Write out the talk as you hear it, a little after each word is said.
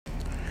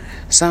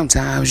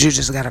sometimes you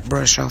just gotta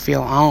brush off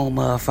your own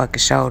motherfucking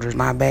shoulders,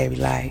 my baby.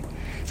 Like,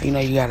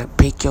 you gotta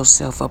pick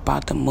yourself up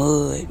out the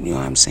mud. You know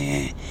what I'm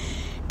saying?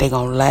 They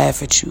gonna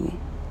laugh at you.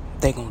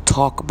 They gonna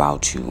talk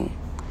about you.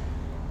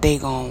 They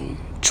gonna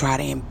try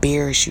to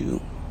embarrass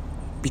you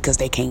because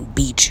they can't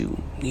beat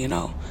you,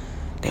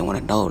 They want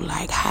to know,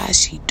 like, how is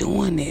she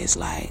doing this?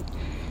 Like,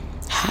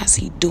 how's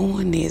he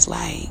doing this?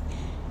 Like,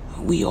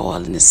 we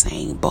all in the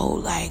same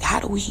boat. Like, how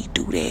do he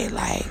do that?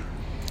 Like,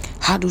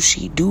 how do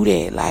she do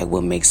that? Like,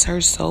 what makes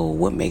her so?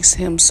 What makes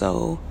him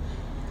so?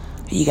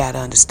 You got to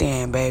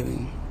understand,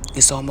 baby.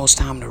 It's almost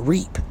time to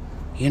reap,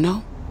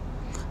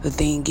 The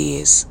thing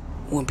is,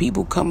 when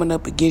people coming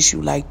up against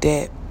you like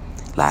that,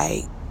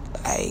 like,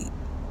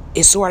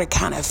 it sort of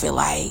kind of feel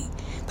like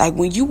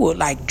when you would,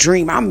 like,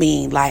 dream,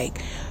 like,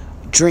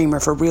 dreamer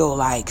for real,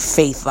 like,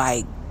 faith,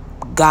 like,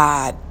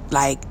 God,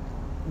 like,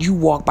 you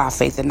walk by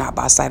faith and not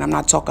by sight. I'm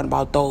not talking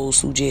about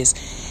those who just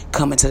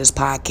come into this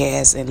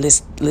podcast and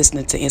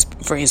listening to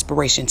for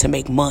inspiration to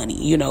make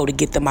money, to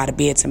get them out of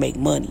bed to make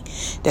money.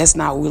 That's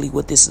not really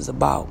what this is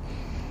about.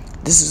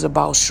 This is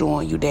about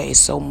showing you that it's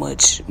so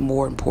much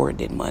more important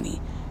than money.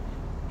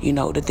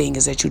 The thing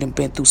is that you done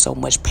been through so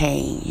much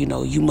pain.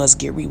 You must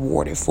get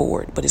rewarded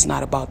for it. But it's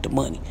not about the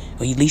money.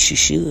 Or at least you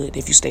should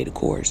if you stay the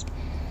course.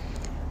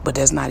 But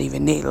that's not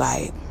even it.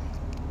 Like,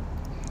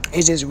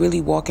 it's just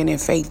really walking in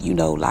faith,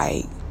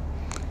 like,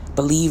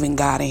 believing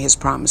God and his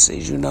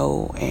promises,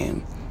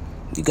 and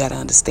you got to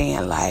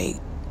understand, like,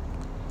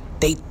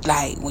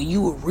 when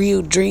you a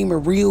real dreamer,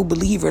 real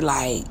believer,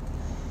 like,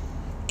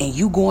 and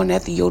you going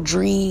after your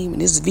dream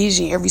and this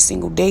vision every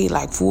single day,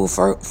 like, full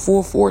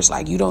force,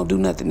 like, you don't do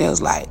nothing else,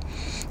 like,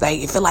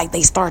 it feel like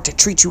they start to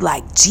treat you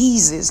like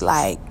Jesus,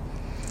 like,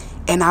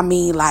 and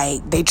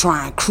like, they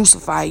try and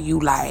crucify you,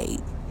 like,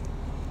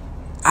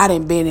 I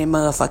done been in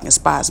motherfucking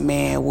spots,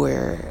 man,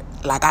 where,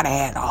 like, I done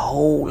had a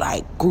whole,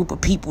 like, group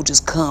of people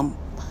just come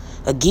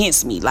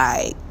against me.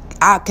 Like,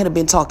 I could have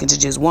been talking to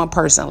just one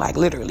person, like,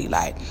 literally,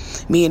 like,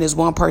 me and this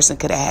one person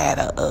could have had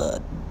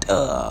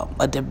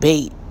a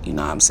debate, you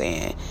know what I'm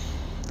saying?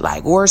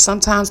 Like, or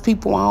sometimes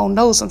people, I don't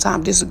know,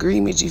 sometimes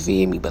disagreements, you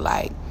feel me? But,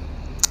 like,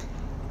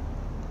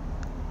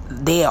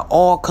 they'll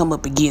all come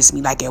up against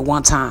me, like, at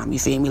one time, you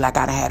feel me? Like,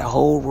 I done had a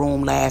whole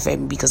room laugh at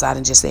me because I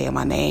done just said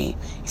my name,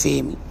 you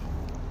feel me?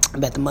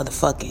 About the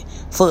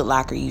motherfucking Foot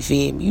Locker, you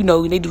feel me?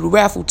 They do the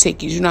raffle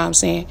tickets, you know what I'm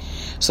saying?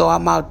 So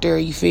I'm out there,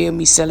 you feel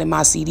me, selling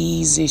my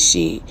CDs and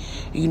shit,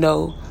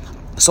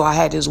 So I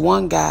had this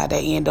one guy that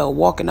ended up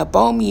walking up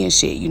on me and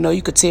shit,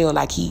 you could tell,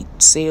 like, he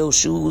sells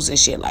shoes and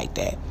shit like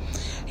that.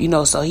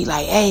 So he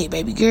like, hey,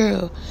 baby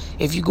girl,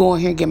 if you go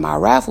in here and get my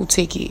raffle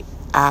ticket,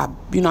 I,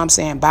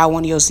 buy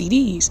one of your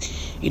CDs.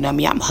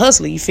 I'm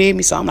hustling, you feel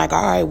me? So I'm like,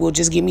 all right, well,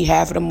 just give me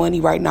half of the money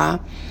right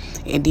now.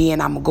 And then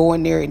I'm going to go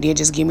in there and then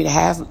just give me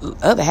the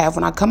other half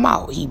when I come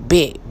out. He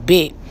bet.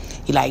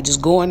 He like,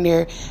 just go in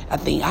there. I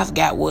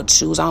forgot what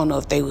shoes. I don't know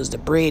if they was the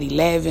Bread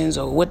 11s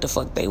or what the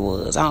fuck they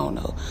was. I don't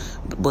know.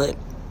 But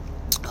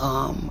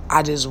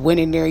I just went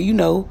in there,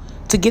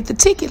 to get the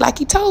ticket like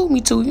he told me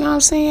to. You know what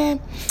I'm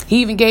saying?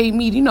 He even gave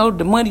me,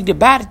 the money to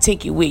buy the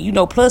ticket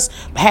with, plus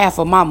half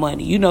of my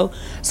money,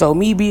 So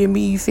me being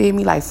me, you feel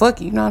me? Like, fuck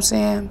it, you know what I'm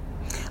saying?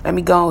 Let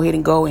me go ahead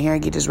and go in here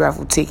and get this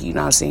raffle ticket, you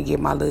know what I'm saying?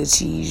 Get my little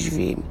cheese, you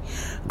feel me?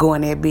 Go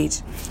in that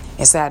bitch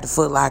inside the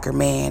Foot Locker,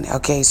 man.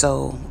 Okay,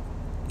 so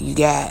you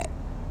got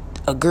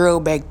a girl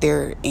back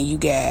there and you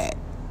got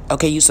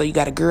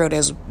a girl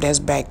that's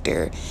back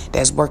there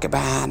that's working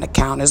behind the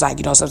counter. It's like,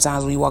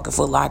 sometimes when you walk in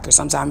Foot Locker,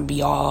 sometimes it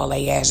be all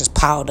they ass just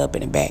piled up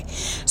in the back.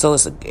 So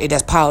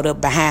that's piled up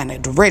behind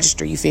the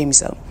register, you feel me?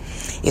 So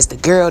it's the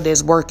girl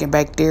that's working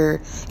back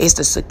there. It's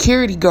the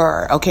security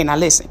guard. Okay, now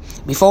listen.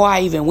 Before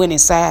I even went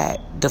inside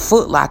the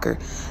Foot Locker,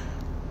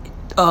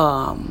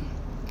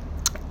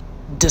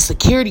 the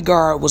security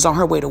guard was on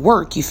her way to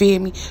work, you feel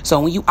me? So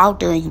when you out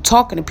there and you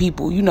talking to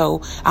people,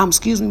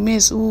 excuse me,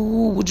 miss,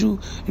 would you,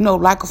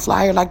 like a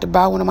flyer, like to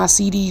buy one of my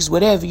CDs,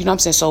 whatever, you know what I'm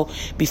saying? So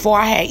before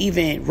I had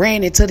even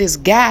ran into this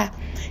guy,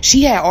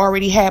 she had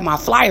already had my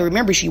flyer.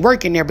 Remember, she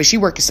working there, but she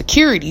working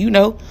security,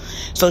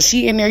 So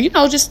she in there,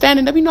 just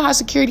standing up. You know how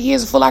security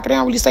is. I feel like I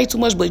don't really say too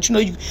much, but,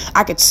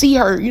 I could see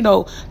her,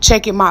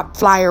 checking my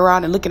flyer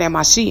around and looking at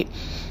my shit.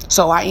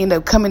 So I end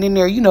up coming in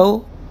there,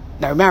 Now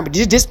remember,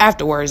 this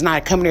afterwards,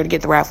 not coming there to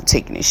get the raffle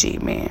ticket and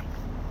shit, man.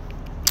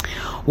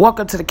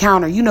 Walk up to the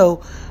counter,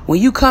 when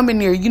you come in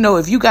there,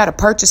 if you got to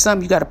purchase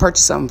something, you got to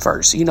purchase something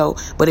first,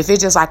 But if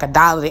it's just like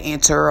 $1 to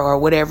enter or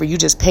whatever, you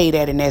just pay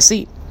that and that's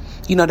it.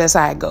 That's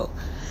how it go.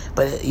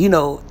 But,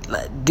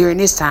 during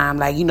this time,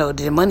 like,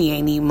 the money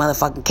ain't even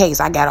motherfucking case.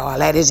 I got all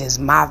that. It's just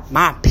my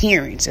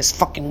appearance is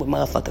fucking with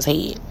motherfuckers'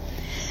 head.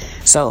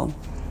 So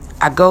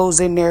I goes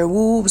in there,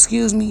 woo,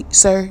 excuse me,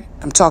 sir.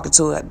 I'm talking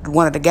to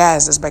one of the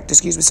guys that's back there.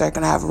 Excuse me, sir,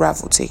 can I have a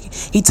raffle ticket?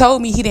 He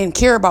told me he didn't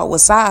care about what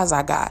size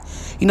I got,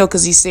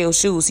 because he sells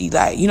shoes. He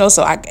like,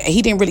 so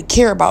he didn't really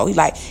care about, he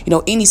like,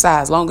 any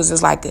size, long as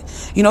it's like,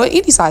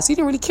 any size. He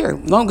didn't really care.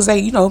 Long as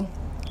they,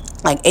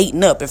 like 8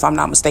 and up, if I'm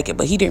not mistaken.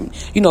 But he didn't,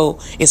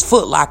 it's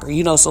Foot Locker,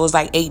 so it's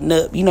like 8 and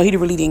up. He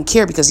really didn't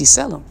care because he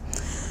sell them.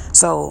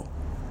 So,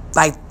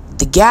 like,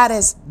 the guy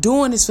that's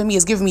doing this for me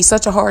is giving me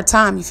such a hard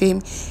time, you feel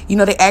me? You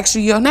know, they ask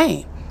you your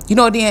name. You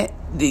know, then,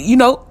 you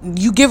know,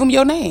 you give them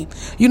your name,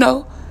 you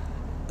know?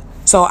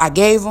 So I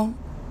gave him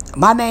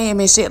my name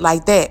and shit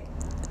like that.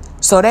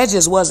 So that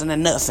just wasn't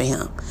enough for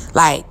him.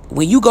 Like,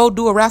 when you go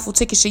do a raffle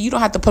ticket shit, you don't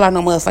have to pull out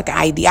no motherfucking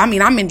ID. I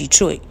mean, I'm in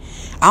Detroit.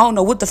 I don't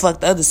know what the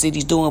fuck the other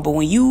city's doing, but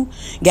when you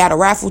got a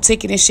raffle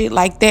ticket and shit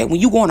like that, when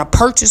you going to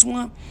purchase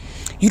one,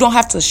 you don't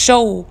have to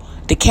show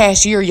the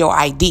cashier your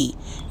ID.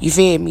 You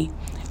feel me?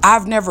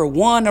 I've never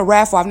won a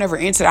raffle. I've never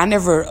entered. I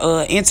never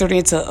entered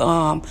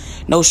into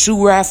no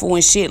shoe raffle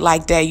and shit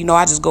like that. You know,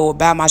 I just go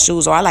buy my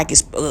shoes, or I like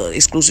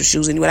exclusive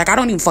shoes anyway. Like, I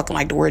don't even fucking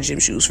like to wear gym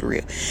shoes for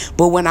real.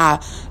 But when I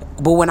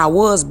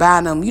was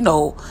buying them, you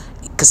know,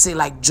 could see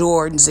like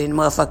Jordans and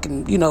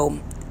motherfucking, you know,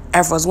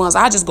 Air Force Ones,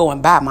 I just go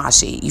and buy my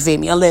shit. You feel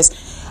me?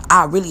 Unless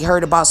I really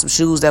heard about some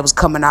shoes that was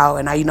coming out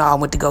and I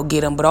went to go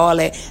get them. But all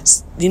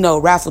that, you know,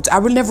 raffle, I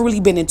never really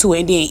been into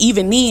it. And then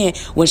even then,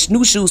 when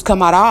new shoes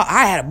come out,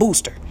 I had a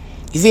booster.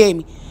 You feel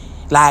me?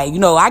 Like, you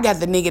know, I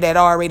got the nigga that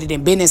already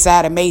done been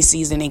inside of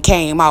Macy's and then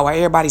came out where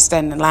everybody's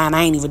standing in line.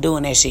 I ain't even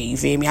doing that shit. You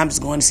feel me? I'm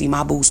just going to see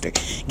my booster,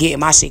 getting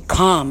my shit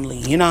calmly.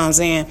 You know what I'm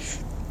saying?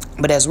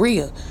 But that's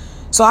real.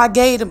 So I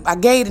gave the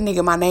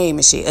nigga my name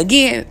and shit.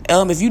 Again,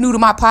 if you new to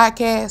my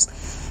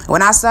podcast,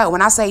 when I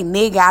say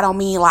nigga, I don't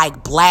mean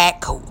like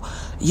black,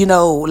 you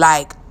know,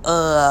 like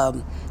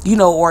you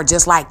know, or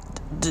just like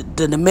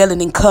the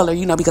melanin color,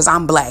 you know, because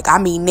I'm black. I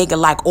mean nigga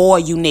like all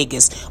you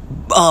niggas.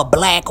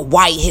 Black,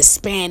 white,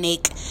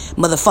 Hispanic,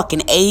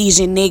 motherfucking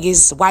Asian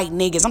niggas, white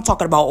niggas. I'm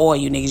talking about all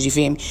you niggas, you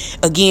feel me?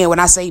 Again, when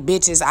I say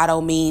bitches, I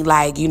don't mean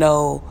like, you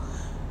know,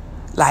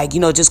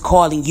 just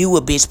calling you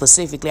a bitch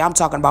specifically. I'm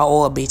talking about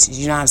all bitches,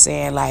 you know what I'm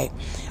saying? Like,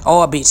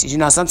 all bitches, you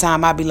know.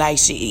 Sometimes I be like,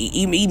 shit,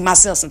 even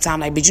myself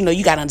sometimes, like, bitch, you know,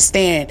 you gotta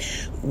understand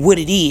what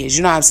it is,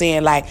 you know what I'm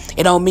saying? Like,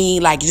 it don't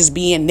mean like just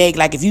being negative.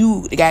 Like, if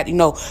you got, you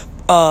know,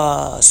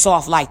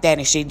 soft like that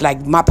and shit,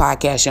 like my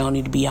podcast you don't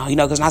need to be on, you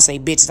know, because when I say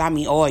bitches, I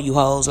mean all you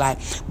hoes, like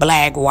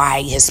black,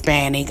 white,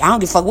 Hispanic, I don't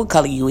give a fuck what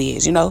color you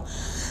is, you know.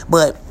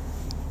 But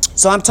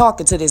so I'm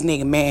talking to this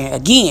nigga, man.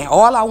 Again,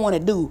 all I want to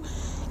do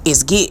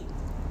is get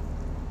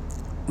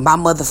my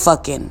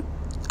motherfucking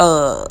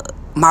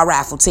my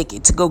raffle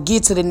ticket to go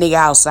get to the nigga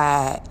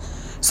outside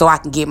so I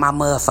can get my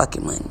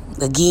motherfucking money.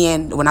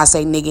 Again, when I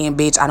say nigga and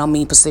bitch, I don't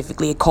mean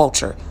specifically a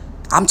culture.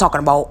 I'm talking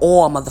about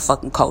all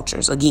motherfucking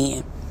cultures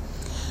again.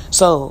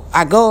 So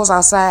I goes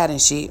outside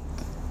and shit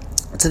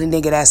to the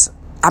nigga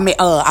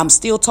I'm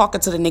still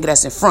talking to the nigga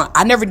that's in front.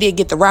 I never did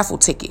get the raffle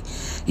ticket.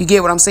 You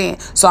get what I'm saying?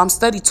 So I'm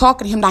steady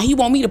talking to him. Now he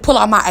want me to pull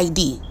out my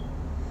ID.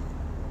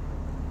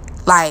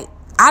 Like,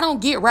 I don't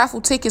get raffle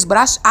tickets,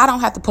 but I don't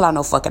have to pull out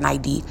no fucking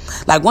ID.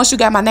 Like, once you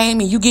got my name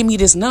and you give me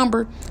this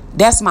number,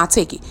 that's my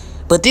ticket.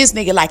 But this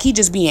nigga, like, he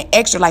just being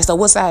extra. Like, so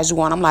what size you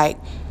want? I'm like,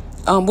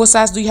 what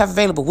size do you have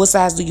available? What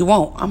size do you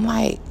want? I'm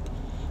like,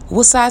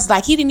 what size?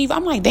 Like, he didn't even,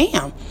 I'm like,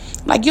 damn.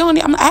 Like,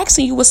 I'm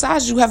asking you what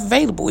size you have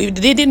available. It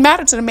didn't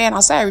matter to the man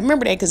outside.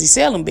 Remember that, because he's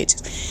selling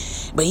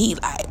bitches. But he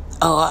like,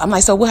 I'm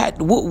like, so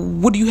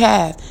what do you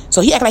have?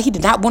 So he acted like he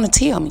did not want to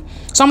tell me.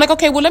 So I'm like,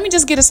 okay, well, let me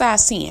just get a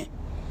size 10.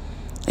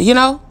 You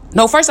know?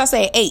 No, first I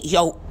said 8.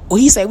 Well,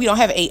 he said we don't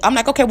have 8. I'm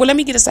like, okay, well, let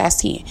me get a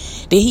size 10.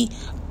 Then he,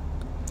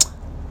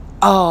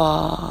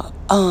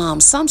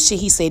 some shit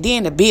he said.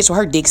 Then the bitch with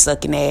her dick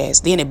sucking ass.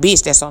 Then the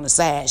bitch that's on the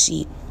side,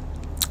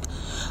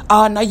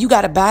 oh, no, you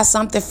got to buy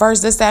something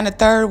first, this, that, and the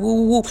third,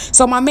 woo, woo.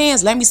 So my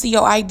man's, let me see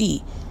your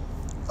ID.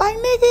 Like,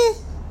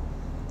 nigga,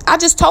 I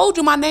just told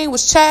you my name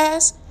was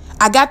Chaz.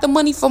 I got the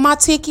money for my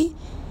ticket,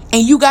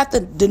 and you got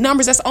the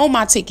numbers that's on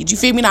my ticket. You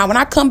feel me? Now, when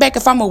I come back,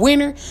 if I'm a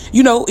winner,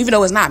 you know, even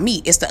though it's not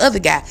me, it's the other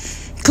guy.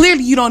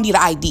 Clearly, you don't need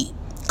an ID.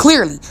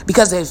 Clearly.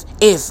 Because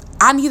if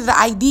I needed an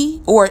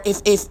ID, or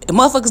if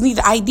motherfuckers needed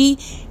an ID,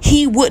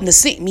 he wouldn't have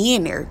sent me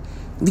in there.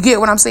 You get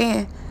what I'm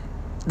saying?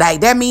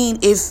 Like, that mean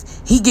if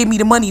he give me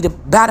the money to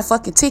buy the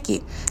fucking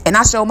ticket and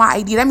I show my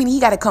ID, that mean he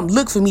got to come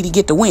look for me to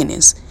get the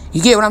winnings.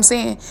 You get what I'm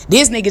saying?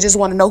 This nigga just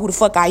want to know who the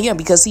fuck I am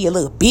because he a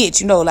little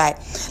bitch, you know, like,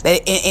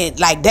 and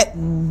like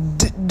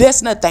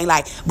that's nothing.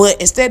 Like,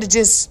 but instead of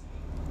just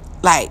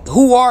like,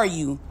 who are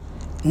you?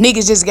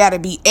 Niggas just got to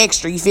be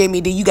extra, you feel me?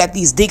 Then you got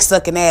these dick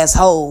sucking ass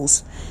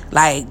hoes.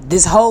 Like,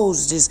 this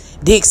hoes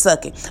just dick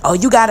sucking. Oh,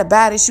 you got to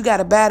buy this, you got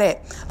to buy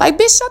that. Like,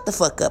 bitch, shut the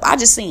fuck up. I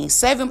just seen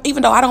 7,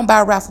 even though I don't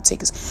buy raffle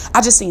tickets,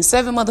 I just seen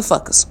 7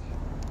 motherfuckers.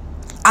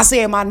 I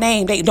said my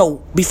name,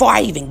 before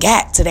I even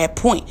got to that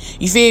point.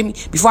 You feel me?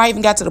 Before I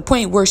even got to the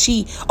point where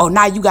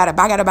now you got to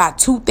buy, I got to buy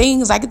 2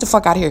 things. Like, get the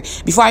fuck out of here.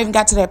 Before I even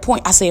got to that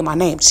point, I said my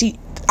name.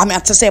 I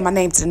just said my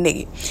name to the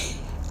nigga.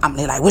 I'm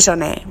like, what's your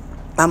name?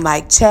 I'm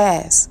like,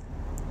 Chaz.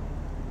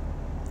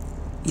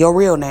 Your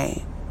real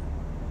name.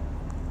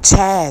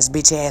 Chaz,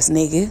 bitch ass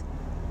nigga.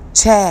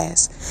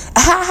 Chaz.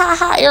 Ha ha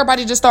ha.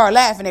 Everybody just started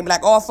laughing. They be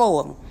like, all 4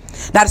 of them.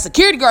 Now the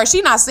security guard,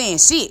 she not saying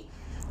shit.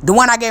 The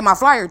one I gave my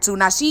flyer to,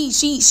 now she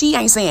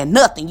ain't saying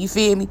nothing, you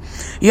feel me?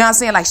 You know what I'm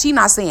saying? Like, she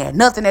not saying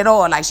nothing at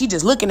all. Like, she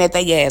just looking at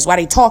their ass while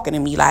they talking to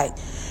me. Like,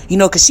 You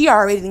know, because she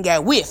already done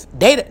got whiffed.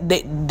 They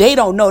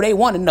don't know. They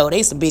want to know.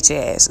 They some bitch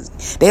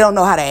asses. They don't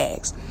know how to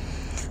ask.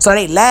 So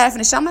they laughing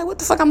and shit. I'm like, what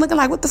the fuck I'm looking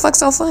like? What the fuck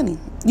so funny?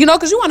 You know,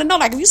 because you want to know,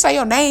 like, if you say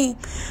your name,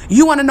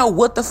 you want to know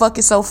what the fuck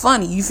is so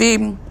funny. You feel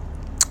me?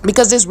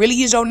 Because this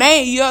really is your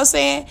name. You know what I'm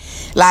saying?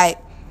 Like,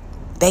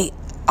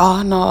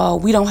 oh, no,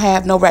 we don't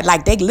have no right.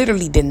 Like, they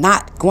literally did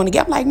not want to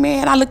get. I'm like,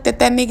 man, I looked at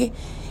that nigga.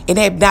 And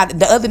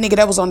the other nigga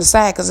that was on the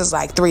side, because it's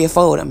like 3 or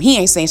 4 of them, he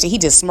ain't saying shit. He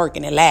just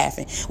smirking and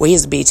laughing with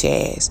his bitch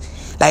ass.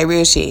 Like,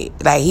 real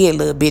shit. Like, he a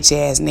little bitch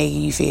ass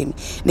nigga, you feel me?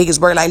 Niggas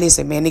work, like,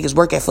 listen, man, niggas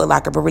work at Foot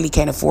Locker, but really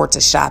can't afford to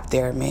shop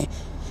there, man.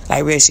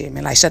 Like, real shit,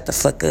 man. Like, shut the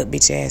fuck up,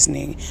 bitch ass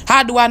nigga.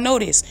 How do I know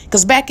this?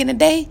 Because back in the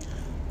day,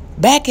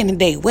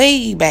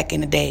 way back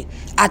in the day,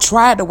 I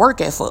tried to work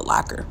at Foot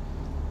Locker.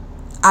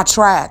 I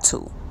tried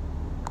to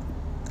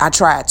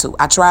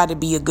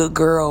be a good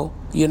girl,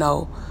 you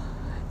know,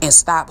 and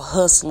stop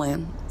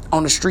hustling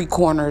on the street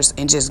corners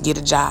and just get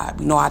a job.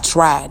 You know, I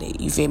tried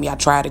it. You feel me? I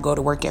tried to go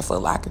to work at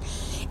Foot Locker.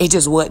 It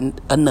just wasn't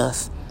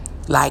enough.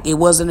 Like, it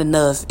wasn't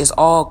enough. It's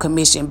all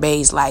commission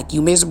based. Like,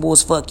 you miserable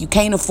as fuck. You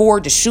can't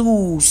afford the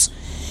shoes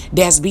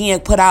that's being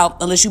put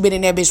out unless you've been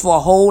in that bitch for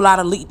a whole lot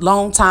of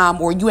long time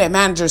or you at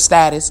manager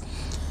status.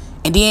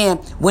 And then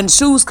when the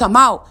shoes come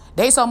out,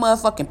 they so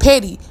motherfucking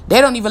petty. They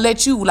don't even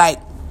let you, like,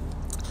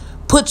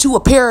 put you a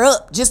pair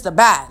up just to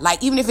buy.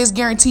 Like, even if it's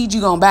guaranteed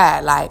you gonna buy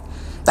it.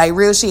 Like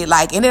real shit.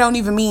 Like, and it don't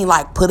even mean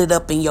like put it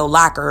up in your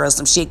locker or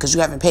some shit because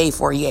you haven't paid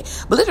for it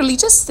yet. But literally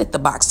just sit the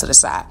box to the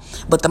side.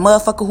 But the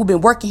motherfucker who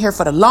been working here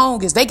for the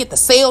longest, they get to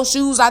sell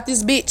shoes out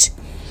this bitch.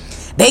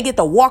 They get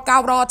to walk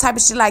out with all type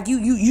of shit. Like,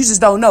 you just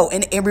don't know.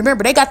 And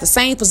remember, they got the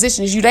same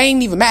position as you. They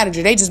ain't even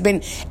manager. They just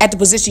been at the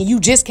position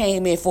you just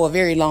came in for a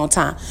very long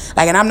time.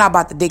 Like, and I'm not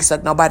about to dick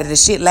suck nobody. The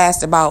shit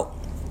lasts about,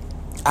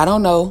 I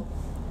don't know,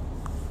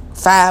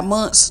 5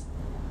 months.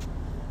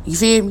 You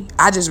feel me?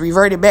 I just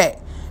reverted back.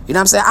 You know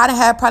what I'm saying? I done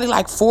had probably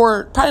like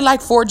four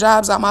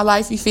jobs out my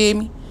life, you feel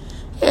me?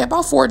 Yeah,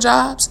 about 4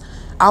 jobs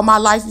out my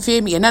life, you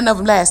feel me? And none of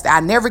them lasted. I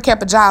never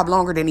kept a job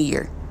longer than a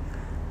year.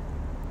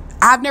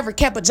 I've never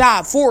kept a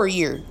job for a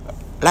year.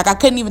 Like, I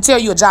couldn't even tell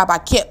you a job I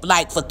kept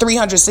like for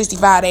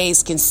 365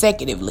 days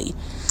consecutively.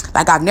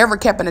 Like, I've never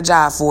kept in a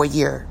job for a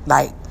year.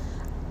 Like,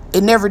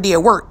 it never did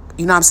work.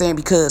 You know what I'm saying?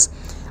 Because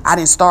I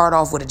didn't start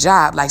off with a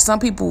job. Like, some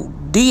people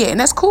did, and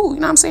that's cool. You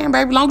know what I'm saying,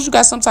 baby? As long as you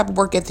got some type of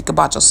work ethic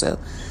about yourself.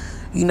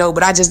 You know,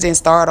 but I just didn't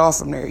start off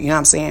from there. You know what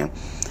I'm saying?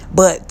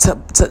 But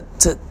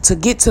to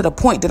get to the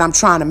point that I'm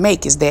trying to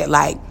make is that,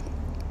 like,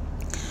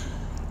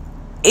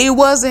 it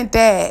wasn't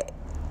that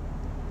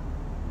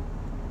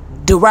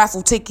the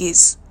raffle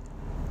tickets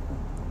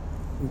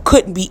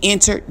couldn't be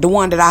entered, the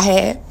one that I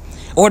had,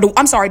 or the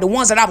ones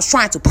that I was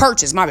trying to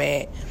purchase, my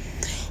bad.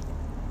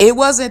 It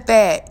wasn't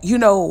that, you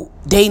know,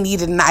 they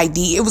needed an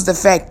ID. It was the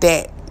fact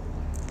that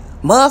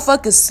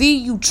motherfuckers see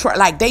you,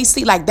 like, they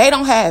see, like, they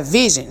don't have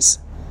visions.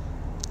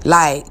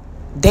 Like,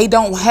 they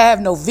don't have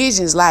no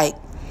visions. Like,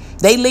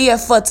 they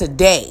live for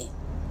today.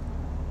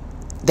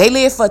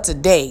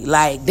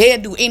 Like,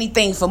 they'll do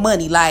anything for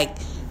money. Like,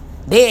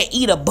 they'll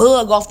eat a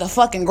bug off the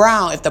fucking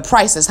ground if the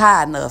price is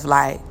high enough.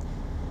 Like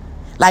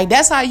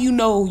that's how you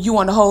know you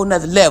on a whole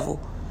nother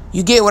level.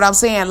 You get what I'm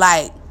saying?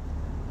 Like,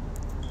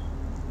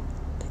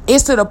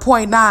 it's to the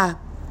point now,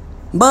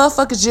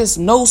 motherfuckers just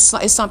know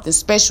it's something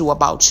special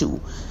about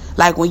you.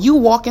 Like, when you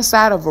walk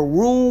inside of a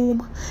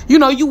room, you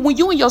know, when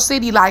you in your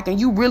city, like, and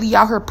you really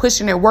out here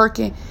pushing and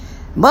working,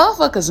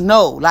 motherfuckers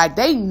know. Like,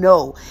 they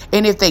know.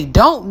 And if they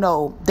don't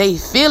know, they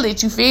feel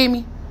it. You feel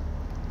me?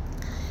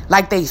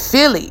 Like, they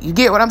feel it. You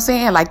get what I'm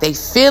saying? Like, they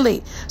feel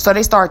it. So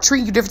they start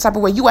treating you different type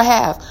of way. You will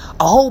have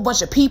a whole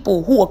bunch of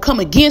people who will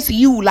come against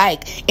you,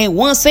 like, in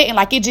one setting,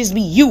 like it just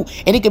be you.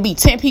 And it could be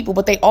 10 people,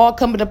 but they all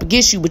coming up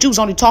against you. But you was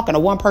only talking to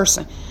one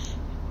person.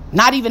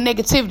 Not even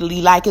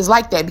negatively, like, it's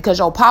like that because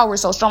your power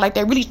is so strong. Like,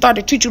 they really start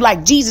to treat you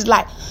like Jesus.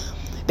 Like,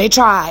 they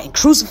try and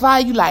crucify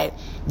you. Like,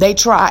 they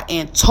try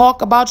and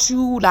talk about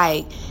you.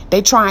 Like,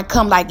 they try and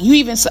come, like, you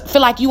even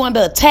feel like you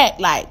under attack.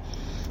 Like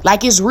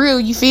it's real.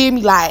 You feel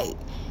me? Like,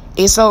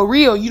 it's so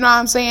real. You know what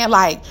I'm saying?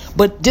 Like,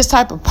 but this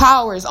type of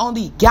power is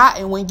only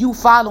gotten when you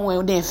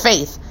following in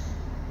faith.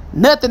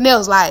 Nothing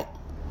else. Like,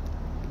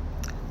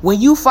 when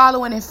you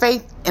following in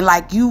faith and,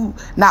 like, you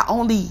not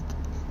only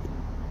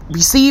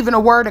receiving the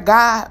word of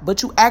God,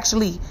 but you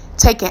actually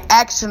taking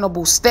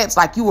actionable steps,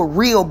 like you a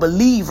real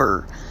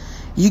believer.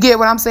 You get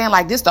what I'm saying?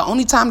 Like, this the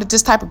only time that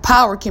this type of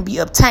power can be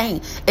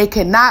obtained. It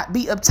cannot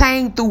be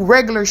obtained through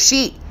regular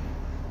shit.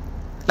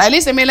 Like,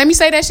 listen, man, let me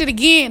say that shit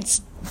again,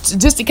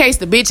 just in case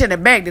the bitch in the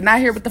back did not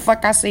hear what the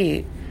fuck I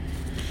said.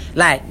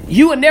 Like,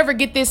 you will never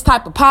get this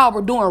type of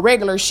power doing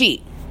regular shit.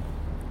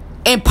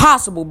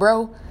 Impossible,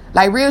 bro.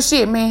 Like, real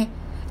shit, man.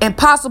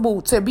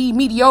 Impossible to be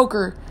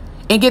mediocre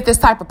and get this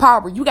type of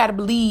power. You got to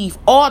believe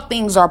all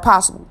things are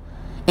possible.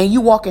 And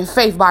you walk in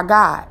faith by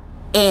God.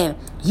 And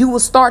you will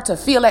start to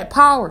feel that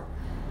power.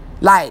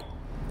 Like,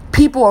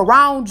 people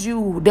around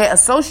you that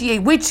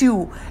associate with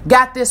you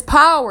got this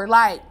power.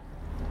 Like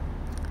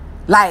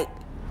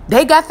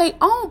they got their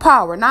own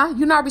power. Now,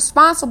 you're not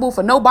responsible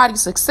for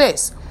nobody's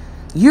success.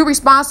 You're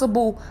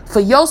responsible for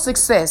your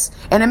success,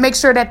 and to make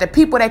sure that the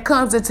people that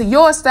comes into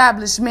your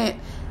establishment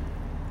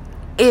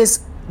is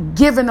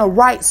given the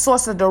right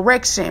source of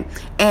direction,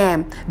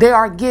 and they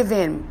are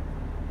given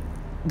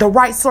the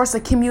right source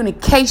of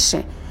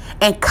communication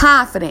and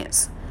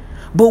confidence.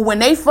 But when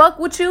they fuck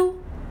with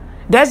you,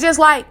 that's just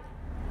like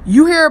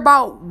you hear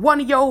about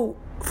one of your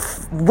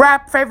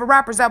favorite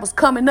rappers that was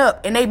coming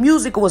up and their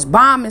music was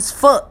bomb as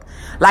fuck.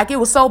 Like it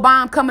was so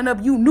bomb coming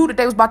up, you knew that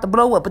they was about to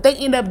blow up. But they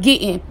end up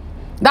getting,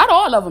 not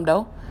all of them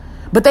though,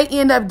 but they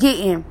end up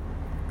getting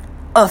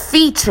a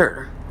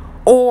feature,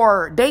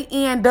 or they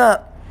end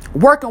up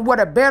working with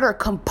a better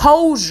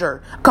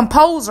composer,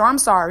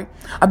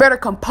 a better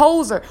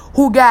composer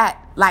who got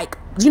like,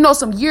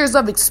 some years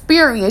of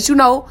experience.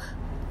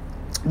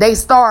 They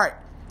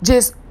start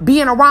just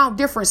being around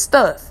different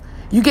stuff.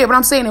 You get what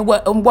I'm saying? And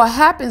what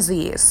happens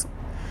is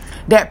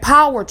that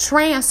power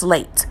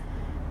translates.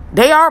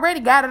 They already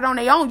got it on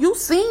their own. You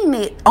seen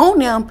it on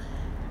them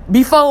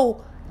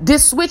before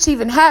this switch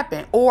even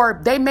happened, or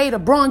they made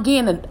brung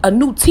in a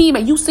new team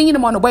and you seen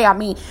them on the way. I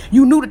mean,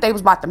 you knew that they was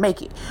about to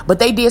make it, but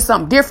they did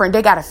something different.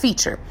 They got a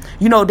feature,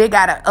 they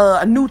got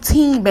a new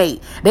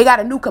teammate. They got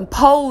a new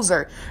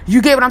composer.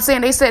 You get what I'm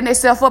saying? They setting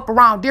themselves up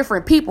around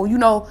different people,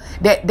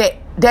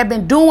 that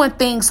been doing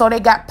things. So they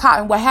got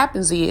power. And what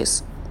happens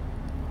is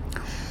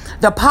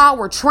the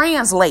power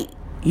translate.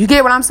 You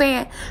get what I'm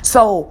saying?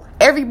 So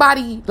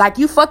everybody, like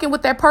you fucking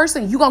with that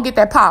person, you gonna get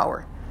that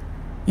power.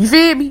 You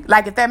feel me?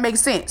 Like, if that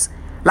makes sense.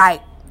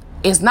 Like,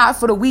 it's not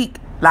for the weak.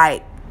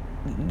 Like,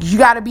 you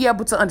got to be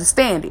able to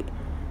understand it.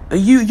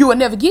 You will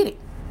never get it.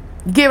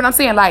 You get what I'm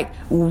saying? Like,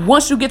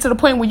 once you get to the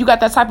point where you got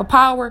that type of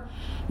power,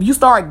 you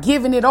start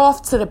giving it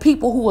off to the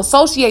people who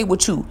associate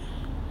with you.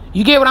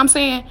 You get what I'm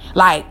saying?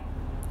 Like,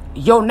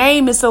 your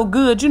name is so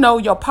good,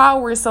 your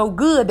power is so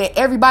good that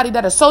everybody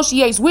that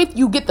associates with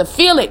you get to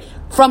feel it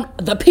from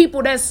the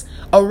people that's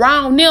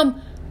around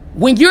them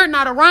when you're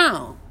not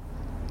around.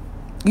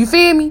 You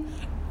feel me?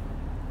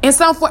 And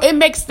it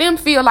makes them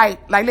feel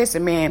like,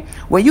 listen, man,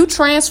 when you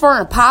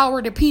transferring power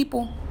to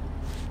people,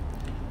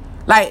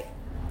 like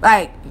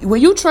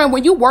when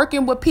you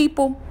working with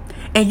people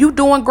and you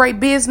doing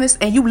great business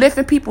and you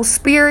lifting people's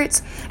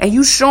spirits and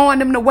you showing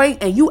them the way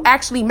and you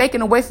actually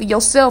making a way for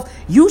yourself,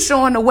 you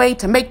showing the way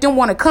to make them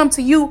want to come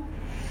to you.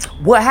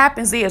 What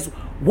happens is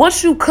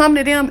once you come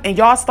to them and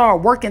y'all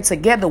start working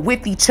together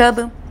with each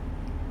other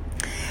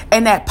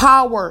and that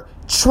power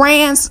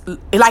transfers,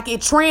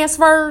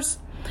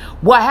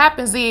 what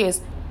happens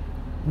is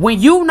when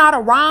you not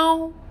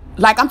around,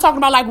 like I'm talking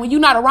about, like when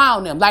you're not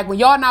around them, like when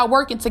y'all not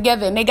working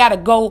together and they got to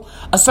go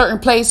a certain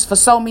place for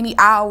so many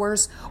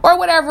hours or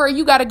whatever,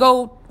 you got to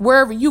go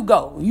wherever you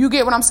go. You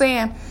get what I'm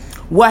saying?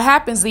 What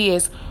happens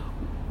is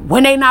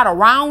when they not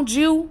around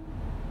you,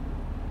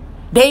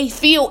 they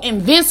feel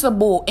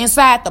invincible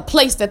inside the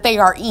place that they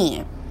are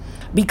in.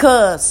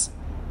 Because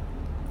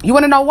you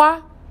want to know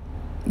why?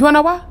 You want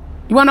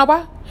to know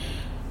why?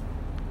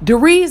 The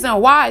reason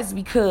why is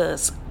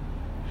because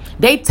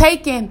they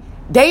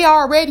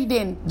already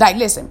didn't, like,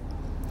 listen,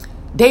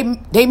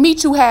 they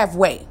meet you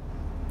halfway.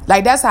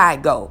 Like, that's how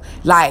it go.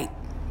 Like,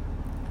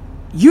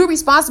 you're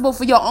responsible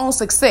for your own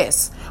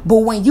success. But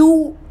when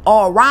you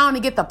are around to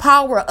get the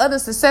power of other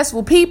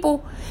successful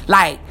people,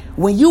 like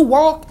when you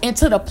walk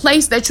into the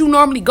place that you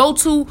normally go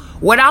to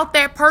without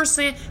that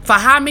person for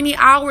how many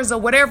hours or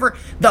whatever,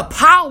 the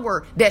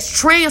power that's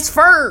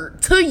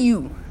transferred to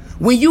you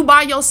when you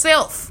by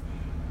yourself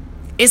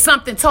is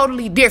something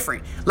totally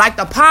different. Like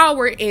the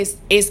power is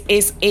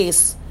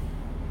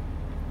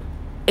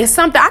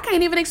something I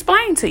can't even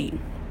explain to you.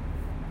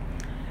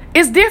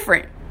 It's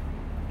different.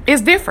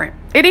 It's different.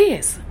 It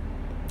is.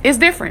 It's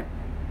different.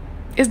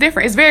 It's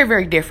different. It's very,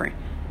 very different.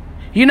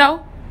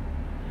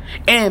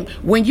 And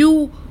when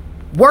you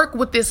work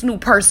with this new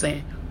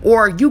person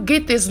or you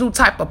get this new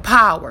type of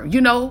power,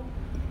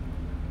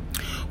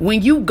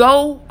 when you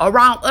go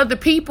around other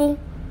people,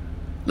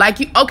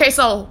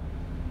 so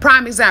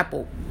prime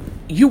example,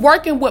 you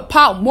working with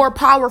more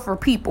powerful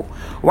people,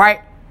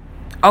 right?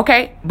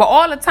 Okay. But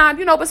all the time,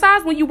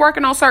 besides when you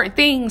working on certain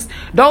things,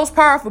 those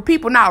powerful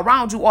people not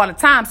around you all the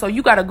time. So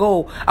you got to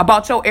go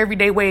about your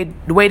everyday way,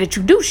 the way that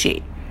you do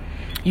shit.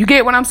 You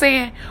get what I'm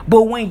saying?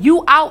 But when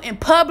you out in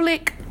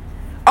public,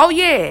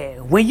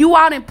 when you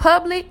out in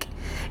public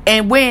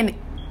and when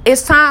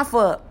it's time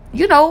for,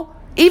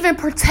 even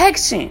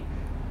protection,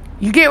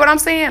 you get what I'm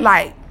saying?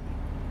 Like,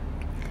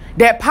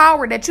 that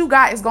power that you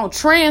got is going to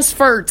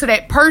transfer to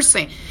that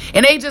person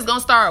and they just going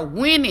to start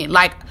winning.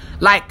 Like,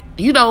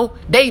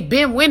 they've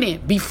been winning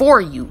before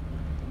you.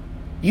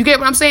 You get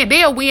what I'm saying?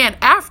 They'll win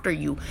after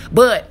you,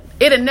 but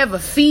it'll never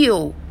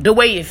feel the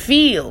way it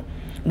feel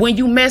when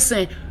you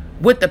messing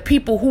with the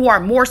people who are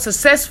more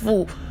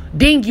successful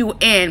than you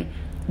and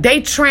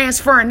they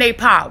transferring their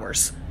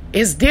powers.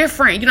 It's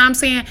different. You know what I'm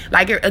saying?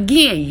 Like,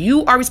 again,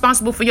 you are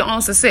responsible for your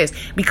own success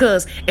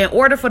because in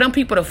order for them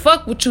people to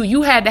fuck with you,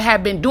 you had to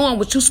have been doing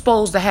what you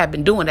supposed to have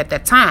been doing at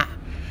that time.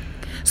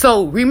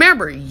 So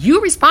remember,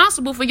 you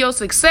responsible for your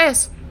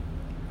success.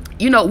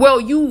 You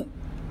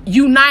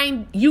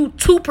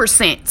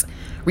 2%,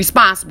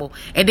 responsible,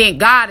 and then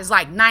God is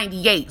like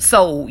 98.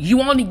 So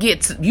you only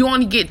get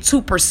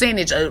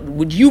 2% of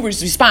what you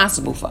was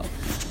responsible for.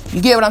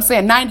 You get what I'm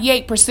saying?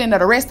 98% of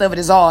the rest of it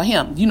is all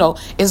him. You know,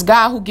 it's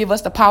God who give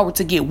us the power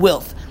to get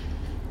wealth,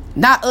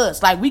 not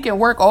us. Like, we can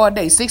work all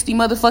day, 60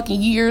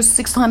 motherfucking years,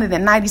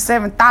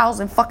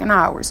 697,000 fucking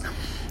hours,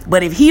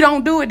 but if he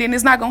don't do it, then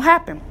it's not gonna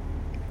happen.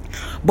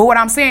 But what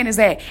I'm saying is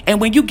that, and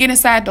when you get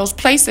inside those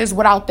places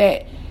without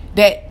that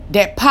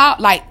power,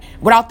 like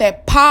without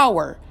that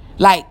power,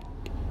 like,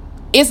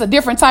 it's a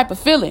different type of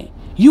feeling.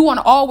 You want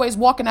to always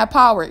walk in that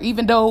power,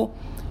 even though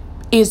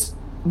it's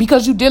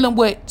because you're dealing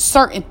with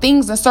certain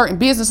things and certain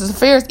business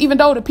affairs, even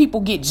though the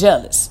people get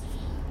jealous,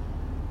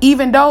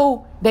 even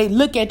though they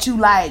look at you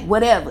like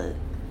whatever,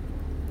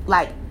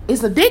 like,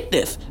 it's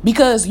addictive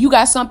because you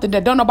got something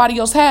that don't nobody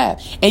else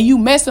have, and you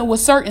messing with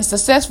certain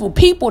successful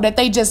people that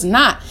they just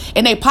not,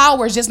 and their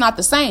power is just not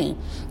the same.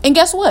 And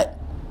guess what?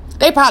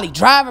 They probably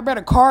drive a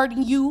better car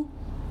than you.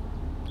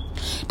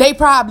 They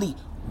probably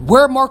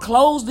wear more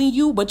clothes than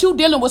you, but you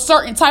dealing with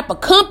certain type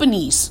of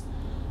companies.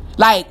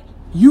 Like,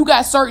 you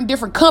got certain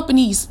different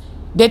companies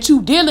that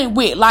you dealing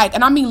with, like,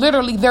 and I mean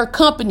literally their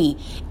company,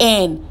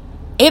 and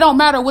it don't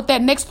matter what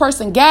that next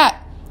person got.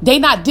 They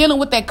not dealing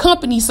with that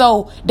company,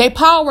 so their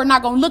power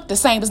not gonna look the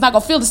same. It's not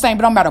gonna feel the same.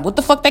 It don't matter what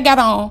the fuck they got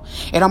on.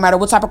 It don't matter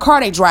what type of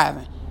car they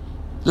driving.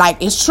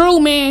 Like, it's true,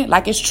 man.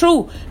 Like, it's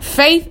true.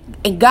 Faith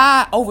in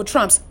God over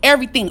trumps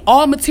everything,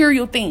 all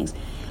material things.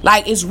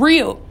 Like, it's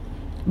real,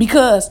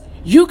 because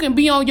you can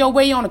be on your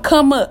way on a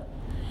come up,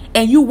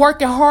 and you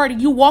working hard,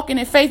 and you walking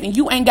in faith, and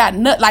you ain't got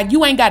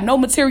you ain't got no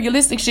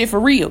materialistic shit for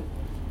real.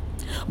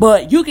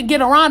 But you can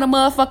get around a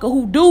motherfucker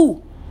who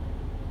do,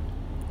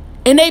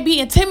 and they be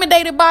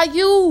intimidated by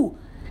you.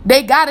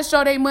 They gotta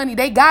show their money.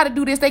 They gotta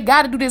do this. They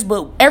gotta do this.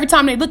 But every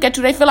time they look at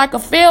you, they feel like a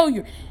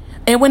failure.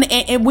 And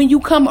when you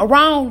come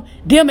around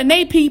them and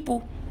they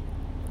people,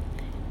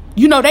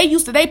 you know, they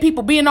used to they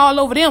people being all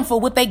over them for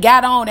what they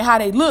got on and how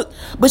they look.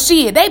 But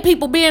shit, they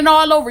people being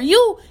all over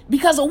you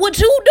because of what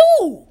you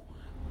do.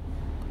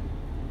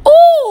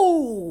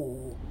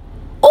 Ooh.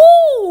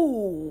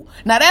 Ooh.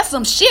 Now that's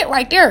some shit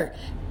right there.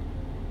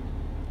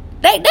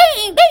 They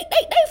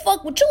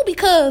fuck with you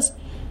because,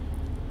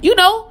 you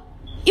know,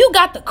 you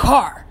got the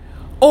car,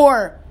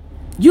 or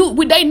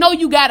they know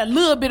you got a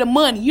little bit of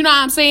money. You know what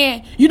I'm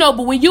saying? You know,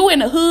 but when you in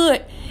the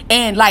hood,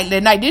 and like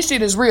this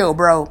shit is real,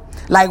 bro.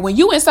 Like, when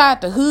you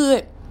inside the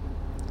hood,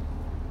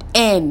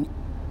 and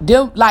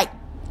them, like,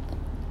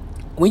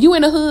 when you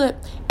in the hood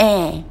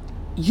and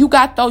you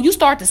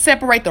start to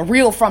separate the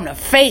real from the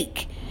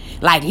fake.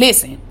 Like,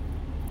 listen,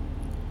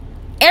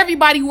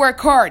 everybody wear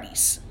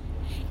Cardis.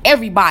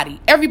 Everybody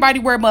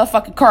wear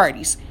motherfucking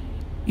Cardis.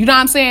 You know what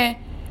I'm saying?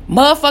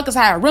 Motherfuckers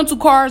have rental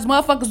cars.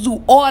 Motherfuckers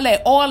do all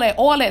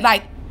that.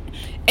 Like,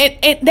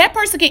 and that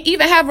person can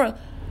even have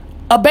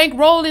a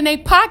bankroll in their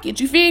pocket.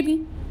 You feel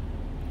me?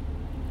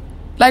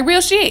 Like,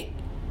 real shit.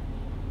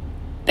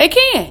 They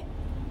can.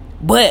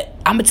 But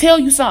I'm going to tell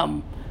you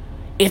something.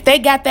 If they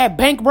got that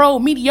bankroll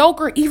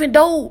mediocre, even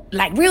though,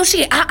 like, real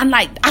shit,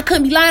 I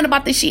couldn't be lying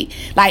about this shit.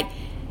 Like,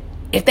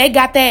 if they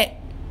got that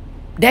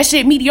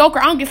shit mediocre,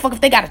 I don't give a fuck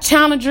if they got a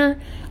Challenger.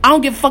 I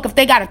don't give a fuck if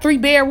they got a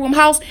 3-bedroom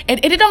house.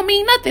 And it don't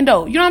mean nothing,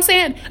 though. You know what I'm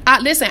saying?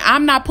 Listen,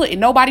 I'm not putting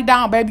nobody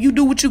down, baby. You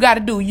do what you got to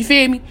do. You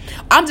feel me?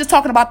 I'm just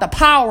talking about the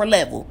power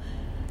level.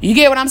 You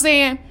get what I'm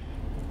saying?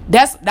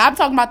 I'm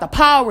talking about the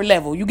power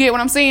level. You get what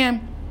I'm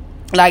saying?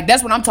 Like,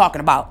 that's what I'm talking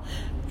about.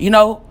 You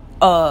know?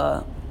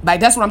 Like,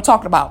 that's what I'm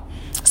talking about.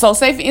 So,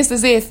 say, for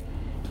instance, if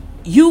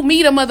you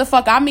meet a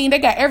motherfucker, I mean, they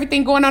got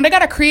everything going on. They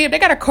got a crib. They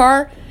got a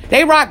car.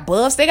 They rock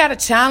buffs. They got a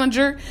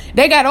Challenger.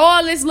 They got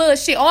all this little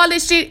shit. All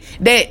this shit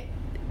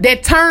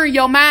that turn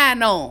your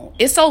mind on.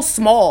 It's so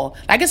small.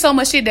 Like, it's so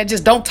much shit that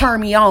just don't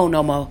turn me on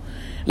no more.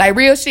 Like,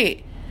 real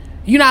shit.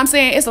 You know what I'm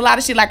saying? It's a lot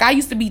of shit. Like, I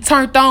used to be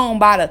turned on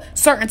by the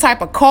certain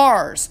type of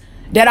cars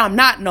that I'm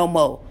not no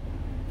more.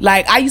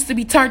 Like, I used to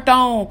be turned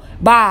on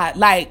by,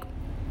 like,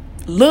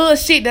 little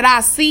shit that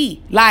I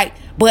see. Like,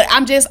 but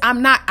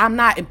I'm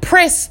not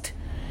impressed.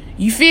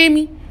 You feel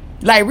me?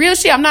 Like, real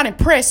shit, I'm not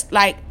impressed.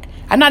 Like,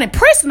 I'm not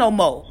impressed no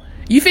more.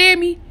 You feel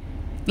me?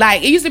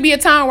 Like, it used to be a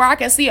time where I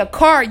could see a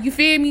car, you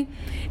feel me?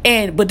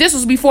 But this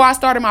was before I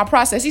started my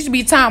process. It used to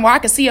be a time where I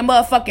could see a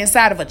motherfucker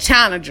inside of a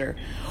Challenger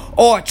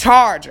or a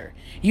Charger.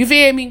 You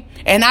feel me?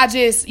 And I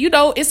just, you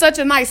know, it's such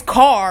a nice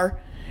car.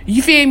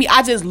 You feel me?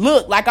 I just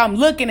look like I'm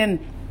looking, and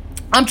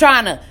I'm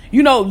trying to,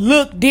 you know,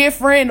 look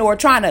different, or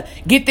trying to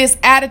get this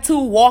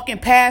attitude walking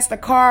past the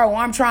car, or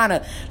I'm trying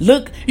to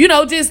look, you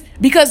know, just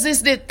because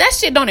that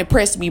shit don't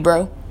impress me,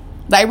 bro.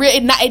 Like,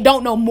 it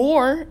don't no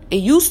more.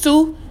 It used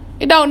to.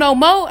 It don't no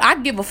more. I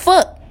give a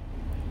fuck.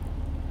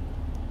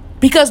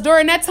 Because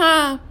during that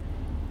time,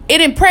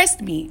 it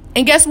impressed me.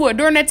 And guess what?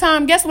 During that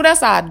time, guess what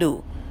else I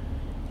do?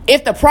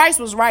 If the price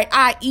was right,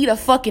 I eat a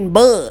fucking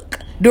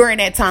bug during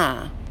that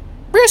time.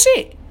 Real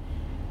shit.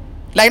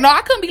 Like, no,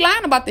 I couldn't be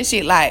lying about this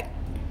shit. Like,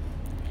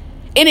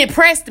 it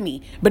impressed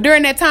me. But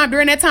during that time,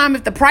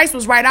 if the price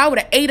was right, I would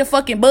have ate a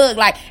fucking bug.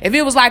 Like, if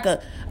it was like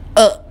a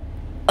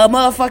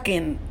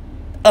motherfucking,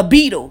 a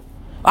beetle,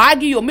 I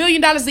give you $1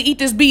 million to eat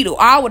this beetle.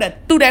 I would have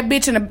threw that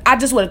bitch I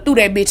just would have threw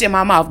that bitch in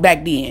my mouth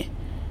back then.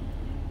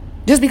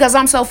 Just because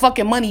I'm so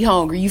fucking money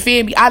hungry, you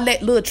feel me? I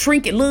let little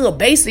trinket, little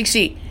basic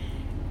shit.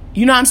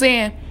 You know what I'm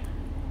saying?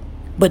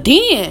 But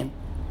then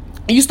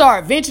you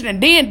start venturing,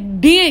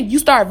 then you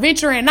start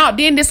venturing out.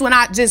 Then this when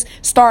I just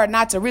started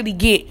not to really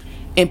get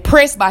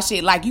impressed by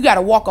shit. Like, you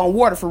gotta walk on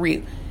water for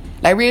real.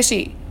 Like, real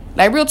shit.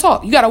 Like, real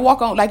talk. You gotta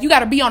walk on, like, you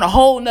gotta be on a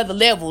whole nother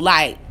level.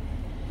 Like,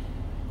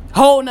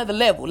 whole nother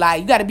level.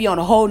 Like, you gotta be on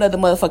a whole nother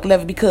motherfucking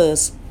level,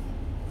 because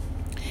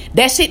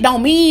that shit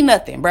don't mean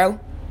nothing, bro.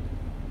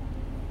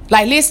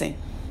 Like, listen,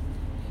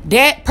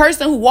 that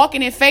person who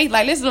walking in faith,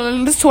 like,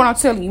 listen to what I'm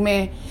telling you,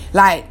 man.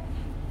 Like,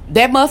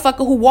 that motherfucker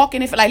who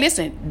walking in faith, like,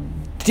 listen,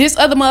 this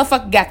other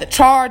motherfucker got the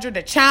Charger,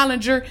 the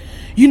Challenger.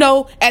 You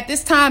know, at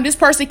this time, this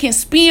person can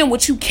spin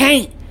what you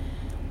can't.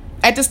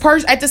 At this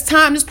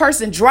time, this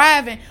person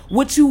driving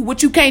what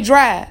you can't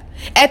drive.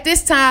 At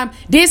this time,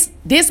 this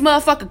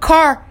motherfucker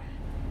car,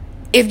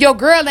 if your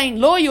girl ain't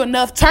loyal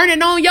enough,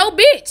 turning on your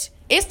bitch,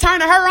 it's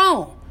turning her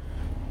on.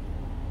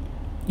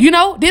 You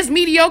know, this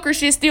mediocre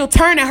shit still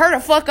turning her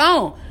the fuck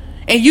on.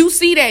 And you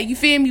see that, you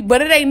feel me?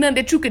 But it ain't nothing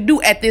that you can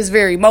do at this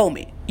very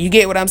moment. You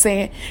get what I'm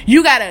saying?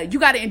 You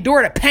gotta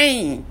endure the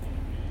pain.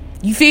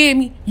 You feel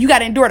me? You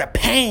gotta endure the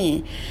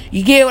pain.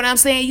 You get what I'm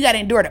saying? You gotta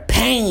endure the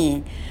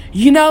pain.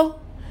 You know?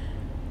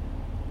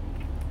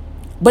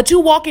 But you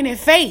walking in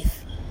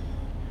faith.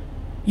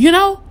 You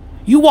know?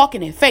 You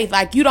walking in faith.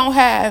 Like, you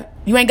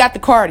ain't got the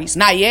Cardis.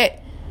 Not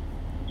yet.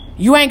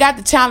 You ain't got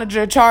the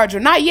Challenger or Charger.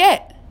 Not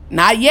yet.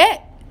 Not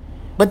yet.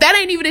 But that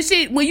ain't even the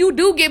shit. When you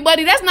do get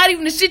money, that's not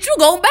even the shit you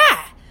gonna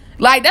buy.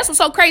 Like, that's what's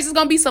so crazy. It's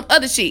gonna be some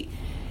other shit.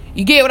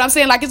 You get what I'm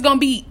saying? Like, it's gonna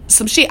be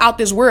some shit out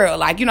this world.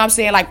 Like, you know what I'm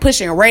saying? Like,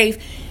 pushing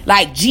Wraith,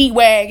 like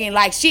G-Wagon,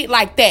 like shit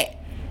like that.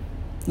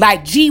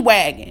 Like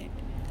G-Wagon.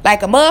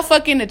 Like, a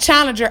motherfucker in the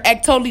Challenger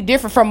act totally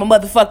different from a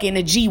motherfucker in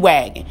the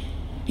G-Wagon.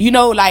 You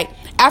know, like,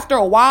 after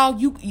a while,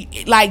 you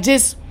like,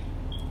 just,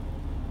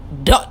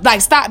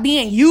 like, stop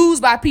being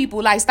used by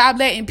people. Like, stop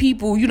letting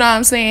people, you know what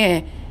I'm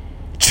saying,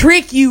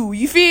 trick you.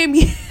 You feel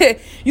me?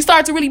 You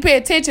start to really pay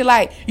attention.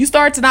 Like, you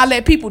start to not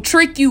let people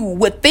trick you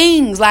with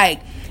things.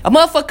 Like, a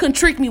motherfucker couldn't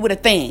trick me with a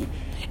thing.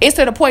 It's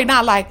to the point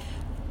now, like,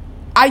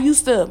 I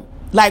used to,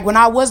 like, when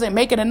I wasn't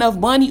making enough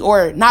money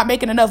or not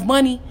making enough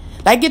money,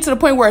 like, get to the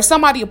point where if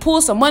somebody would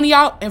pull some money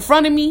out in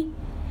front of me,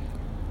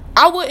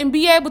 I wouldn't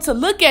be able to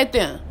look at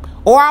them,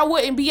 or I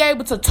wouldn't be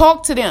able to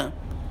talk to them.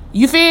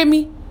 You feel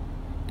me?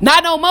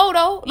 Not no more,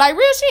 though. Like,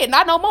 real shit,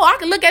 not no more. I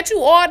can look at you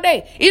all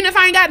day, even if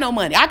I ain't got no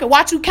money. I can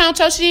watch you count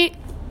your shit.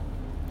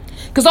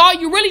 Because all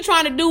you really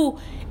trying to do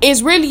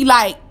is really,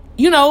 like,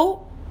 you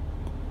know,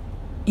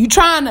 you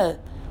trying to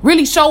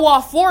really show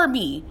off for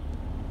me.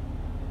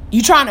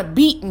 You trying to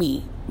beat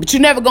me, but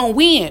you're never going to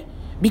win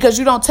because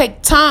you don't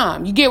take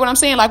time. You get what I'm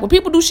saying? Like, when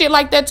people do shit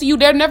like that to you,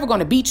 they're never going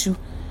to beat you.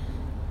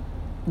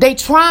 They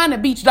trying to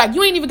beat you. Like,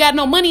 you ain't even got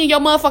no money in your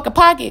motherfucking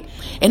pocket,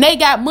 and they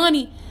got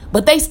money,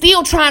 but they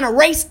still trying to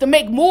race to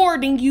make more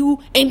than you,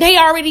 and they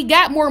already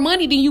got more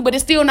money than you, but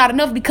it's still not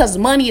enough because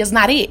money is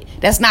not it.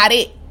 That's not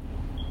it.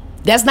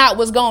 That's not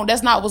what's going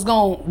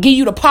to give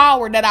you the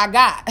power that I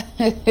got.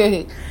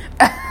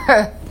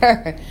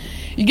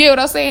 You get what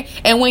I'm saying?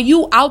 And when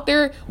you out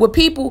there with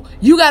people,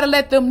 you got to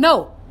let them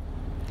know.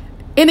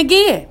 And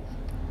again,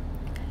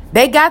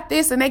 they got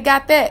this and they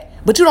got that,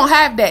 but you don't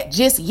have that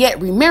just yet.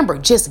 Remember,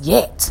 just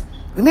yet.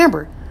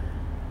 Remember,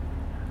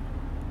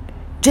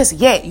 just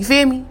yet. You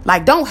feel me?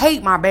 Like, don't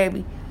hate, my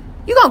baby.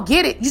 You gonna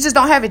get it. You just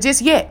don't have it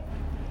just yet.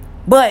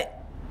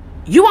 But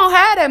you won't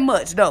have that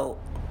much, though.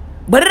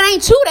 But it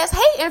ain't you that's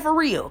hating for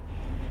real.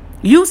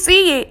 You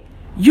see it.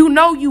 You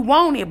know you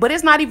want it. But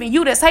it's not even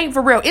you that's hating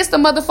for real. It's the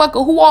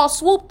motherfucker who all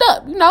swooped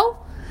up, you know,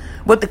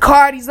 with the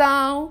Cardis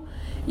on.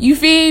 You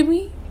feel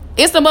me?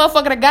 It's the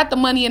motherfucker that got the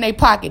money in their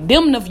pocket.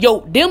 Them the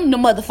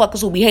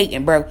motherfuckers who be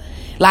hating, bro.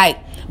 Like,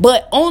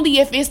 but only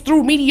if it's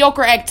through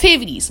mediocre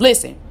activities.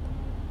 Listen.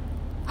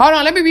 Hold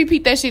on, let me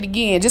repeat that shit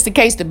again, just in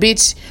case the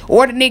bitch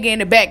or the nigga in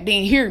the back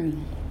didn't hear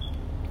me.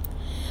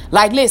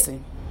 Like,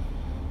 listen.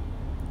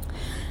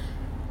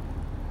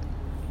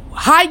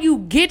 How you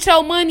get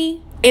your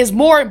money is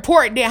more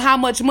important than how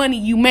much money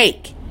you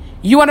make.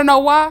 You want to know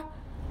why?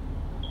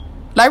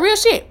 Like, real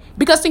shit.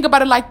 Because think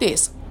about it like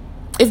this.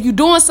 If you're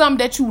doing something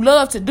that you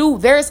love to do,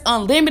 there's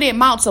unlimited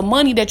amounts of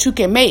money that you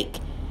can make.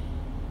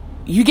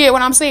 You get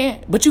what I'm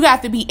saying? But you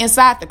have to be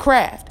inside the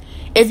craft.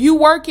 If you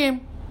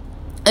working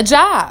a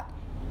job,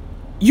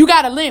 you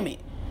got a limit.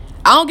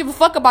 I don't give a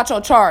fuck about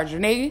your Charger,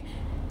 nigga.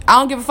 I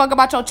don't give a fuck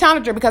about your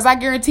Challenger, because I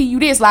guarantee you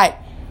this, like,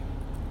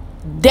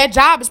 that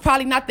job is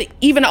probably not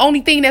even the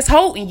only thing that's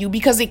holding you,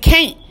 because it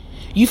can't.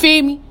 You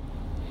feel me?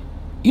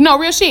 You know,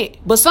 real shit.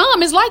 But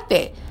some is like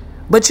that.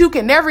 But you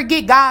can never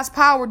get God's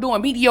power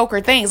doing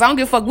mediocre things. I don't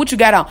give a fuck what you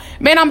got on.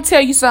 Man, I'm going to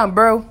tell you something,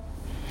 bro.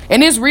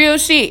 And it's real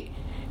shit.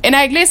 And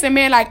like, listen,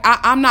 man, like,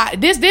 I'm not,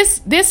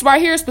 this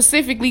right here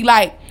specifically,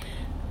 like,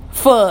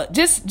 for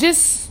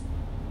just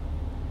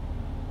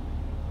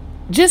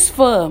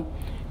for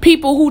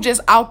people who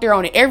just out there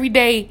on an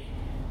everyday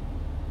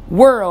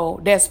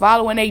world that's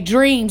following their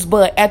dreams,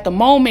 but at the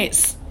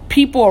moment,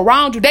 people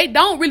around you, they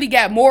don't really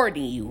got more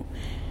than you.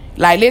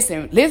 Like,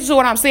 listen to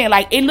what I'm saying.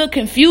 Like, it look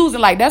confusing.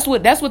 Like, that's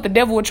what the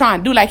devil will try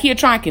and do. Like, he'll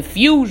try and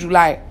confuse you.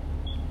 Like,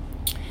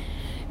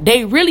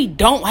 they really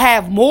don't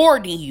have more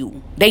than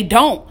you. They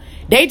don't.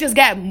 They just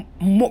got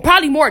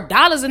probably more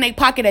dollars in their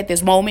pocket at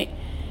this moment.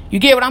 You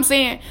get what I'm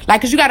saying?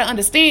 Like, because you got to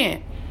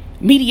understand,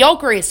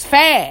 mediocre is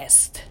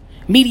fast.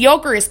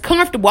 Mediocre is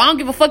comfortable. I don't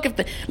give a fuck if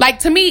like,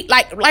 to me,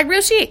 like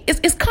real shit,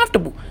 it's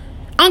comfortable.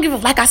 I don't give a,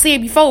 like I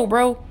said before,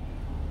 bro.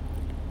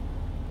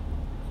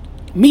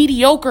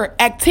 Mediocre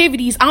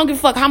activities, I don't give a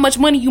fuck how much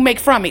money you make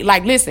from it.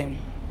 Like, listen,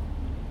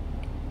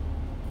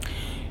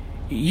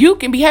 have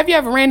you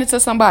ever ran into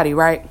somebody,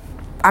 right?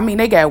 I mean,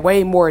 they got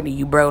way more than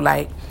you, bro.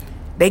 Like,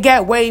 they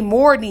got way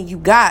more than you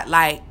got,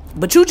 like,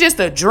 but you just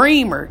a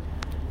dreamer.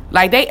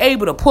 Like, they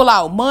able to pull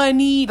out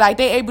money, like,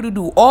 they able to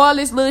do all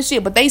this little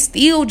shit, but they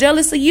still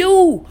jealous of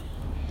you.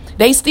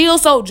 They still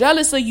so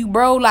jealous of you,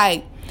 bro.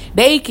 Like,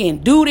 they can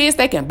do this,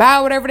 they can buy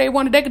whatever they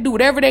want, they can do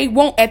whatever they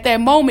want at that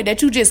moment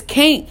that you just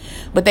can't.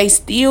 But they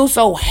still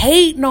so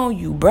hating on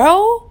you,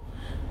 bro.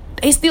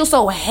 They still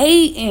so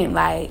hating,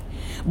 like,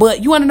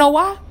 but you want to know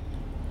why?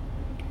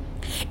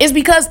 It's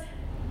because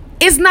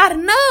it's not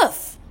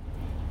enough.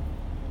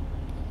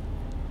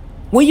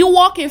 When you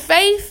walk in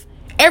faith,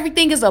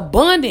 everything is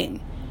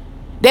abundant.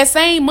 That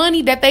same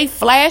money that they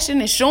flashing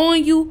and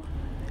showing you,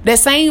 that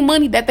same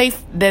money that they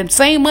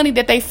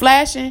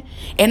flashing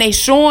and they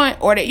showing,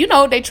 or that, you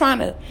know, they trying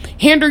to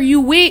hinder you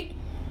with,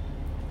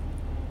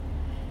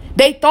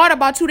 they thought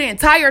about you the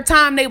entire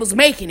time they was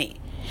making it.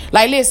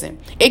 Like, listen,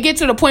 it get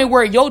to the point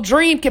where your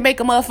dream can make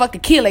a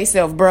motherfucker kill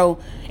themselves, bro.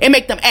 It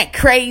make them act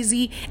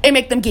crazy. It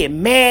make them get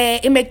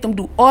mad. It make them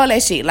do all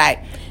that shit.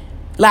 Like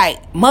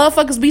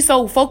motherfuckers be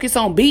so focused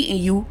on beating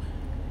you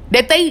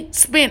that they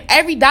spend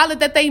every dollar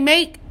that they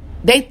make.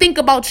 They think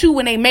about you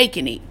when they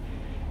making it.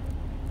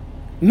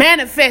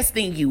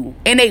 Manifesting you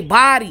in their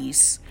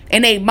bodies,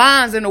 in their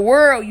minds, in the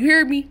world. You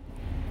hear me?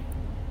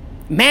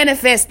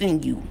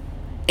 Manifesting you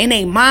in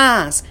their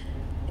minds.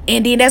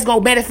 And then that's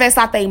going to manifest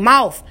out their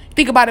mouth.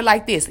 Think about it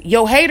like this.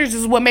 Your haters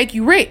is what make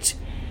you rich.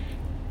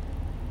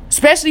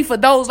 Especially for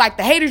those, like,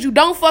 the haters you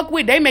don't fuck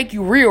with, they make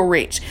you real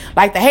rich.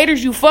 Like, the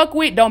haters you fuck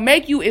with don't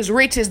make you as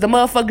rich as the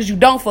motherfuckers you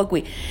don't fuck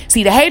with.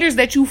 See, the haters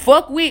that you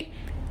fuck with,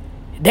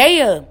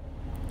 they'll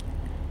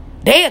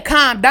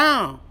calm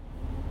down.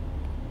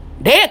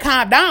 They'll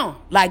calm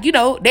down. Like, you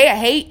know, they'll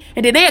hate,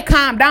 and then they'll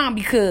calm down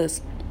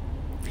because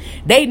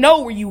they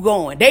know where you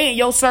going. They in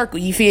your circle,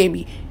 you feel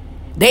me?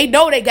 They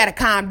know they got to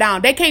calm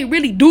down. They can't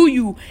really do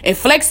you and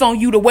flex on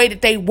you the way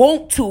that they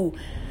want to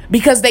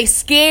because they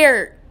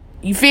scared.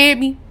 You feel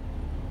me?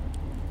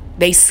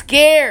 They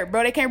scared,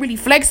 bro. They can't really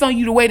flex on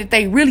you the way that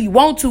they really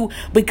want to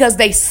because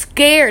they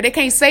scared. They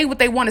can't say what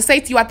they want to say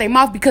to you out their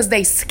mouth because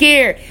they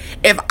scared.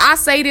 If I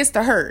say this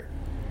to her,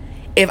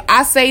 if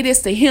I say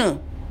this to him,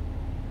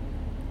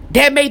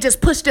 that may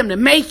just push them to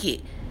make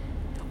it.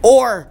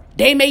 Or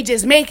they may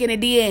just make it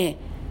and then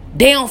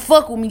they don't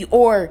fuck with me.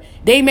 Or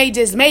they may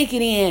just make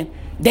it and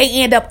they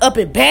end up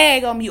and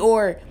bag on me.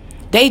 Or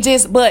they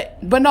just,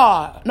 but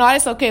no,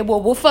 it's okay.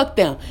 Well, fuck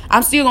them.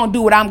 I'm still going to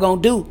do what I'm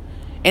going to do.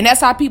 And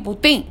that's how people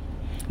think.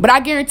 But I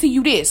guarantee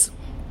you this.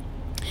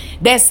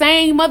 That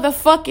same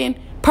motherfucking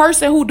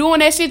person who doing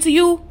that shit to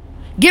you,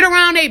 get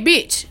around that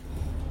bitch.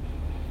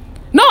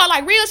 No,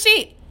 like real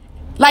shit.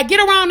 Like, get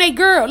around that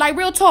girl. Like,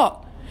 real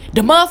talk.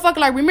 The motherfucker,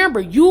 like, remember,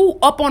 you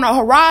up on a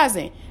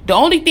horizon. The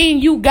only thing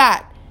you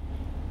got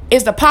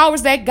is the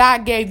powers that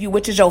God gave you,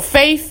 which is your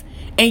faith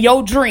and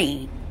your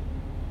dream.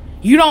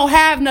 You don't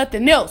have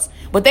nothing else.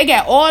 But they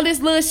got all this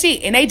little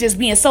shit, and they just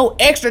being so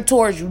extra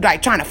towards you,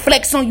 like trying to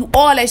flex on you,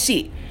 all that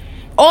shit.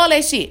 All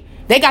that shit.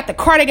 They got the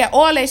car, they got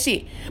all that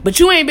shit. But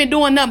you ain't been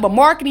doing nothing but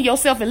marketing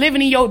yourself and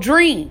living in your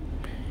dream.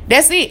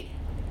 That's it.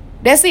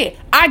 That's it.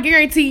 I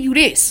guarantee you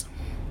this.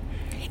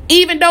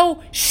 Even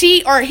though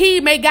she or he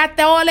may got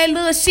all that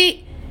little shit,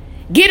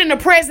 get in the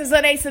presence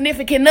of their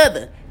significant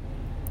other.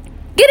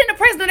 Get in the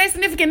presence of their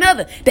significant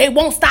other. They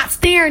won't stop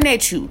staring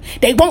at you.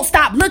 They won't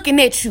stop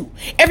looking at you.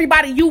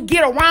 Everybody you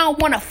get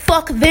around want to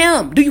fuck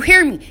them. Do you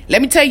hear me?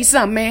 Let me tell you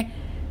something, man.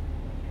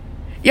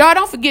 Y'all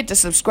don't forget to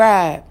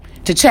subscribe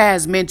to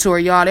Chaz Mentor,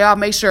 y'all. Y'all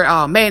make sure,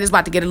 oh man, it's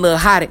about to get a little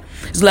hot.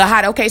 It's a little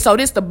hot. Okay, so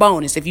this is the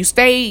bonus. If you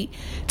stayed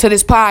to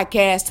this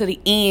podcast to the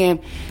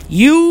end,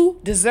 you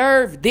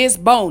deserve this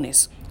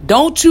bonus.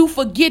 Don't you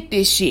forget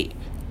this shit.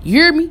 You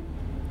hear me?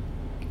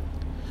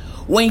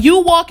 When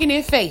you walking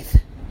in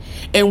faith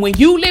and when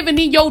you living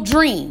in your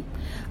dream,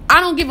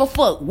 I don't give a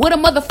fuck what a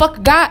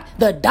motherfucker got,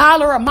 the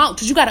dollar amount,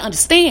 because you got to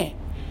understand.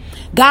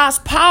 God's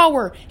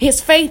power,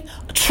 his faith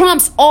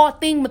trumps all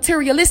things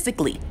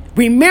materialistically.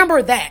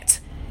 Remember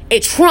that.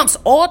 It trumps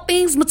all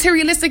things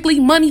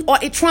materialistically, money, or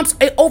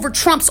it over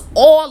trumps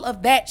all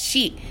of that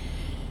shit.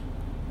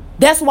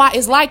 That's why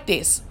it's like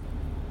this.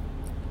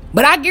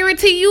 But I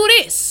guarantee you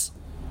this.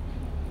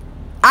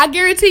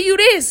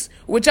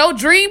 With your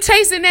dream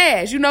chasing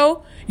ass,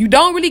 you You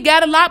don't really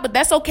got a lot, but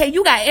that's okay.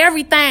 You got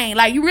everything.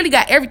 Like, you really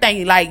got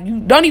everything. Like, you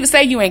don't even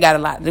say you ain't got a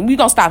lot. Then we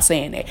gonna stop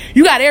saying that.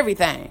 You got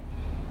everything.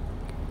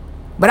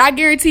 But I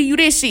guarantee you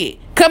this shit.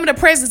 Come in the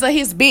presence of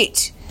his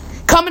bitch.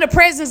 Come in the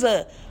presence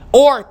of,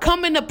 or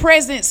come in the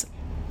presence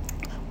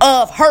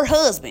of her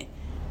husband.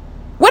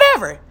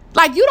 Whatever.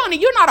 Like,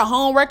 you're not a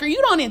homewrecker.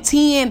 You don't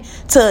intend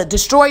to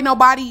destroy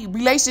nobody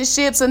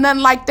relationships or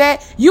nothing like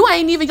that. You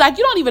ain't even, like,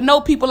 you don't even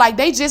know people. Like,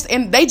 they just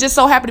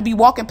so happen to be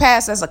walking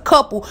past as a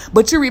couple,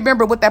 but you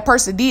remember what that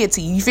person did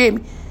to you. You feel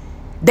me?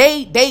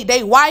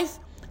 They wife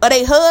or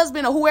they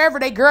husband or whoever,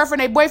 they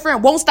girlfriend, they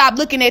boyfriend won't stop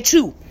looking at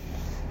you.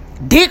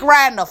 Dick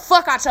riding the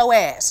fuck out your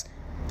ass.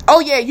 Oh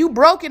yeah, you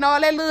broke and all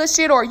that little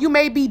shit, or you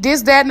may be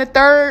this, that, and the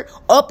third,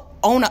 up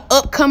on the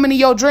upcoming of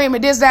your dream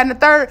and this, that, and the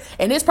third,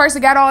 and this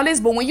person got all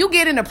this, but when you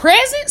get in the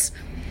presence,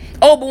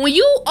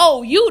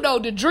 you know,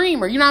 the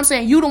dreamer, you know what I'm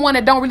saying? You the one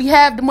that don't really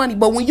have the money,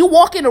 but when you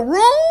walk in a room,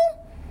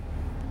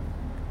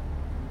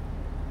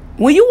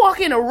 though,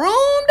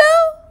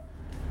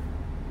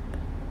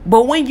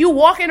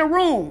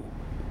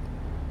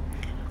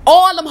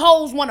 all them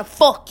hoes want to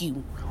fuck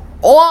you.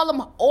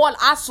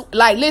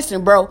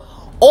 Listen, bro,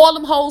 all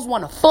them hoes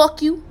want to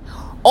fuck you.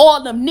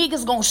 All them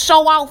niggas gonna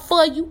show out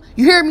for you.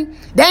 You hear me?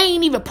 They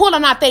ain't even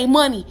pulling out their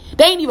money.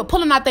 They ain't even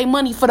pulling out their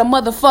money for the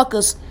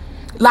motherfuckers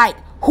like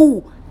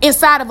who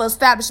inside of an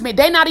establishment.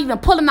 They not even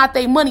pulling out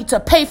their money to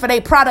pay for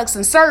their products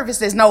and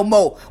services no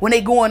more when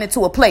they going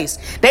into a place.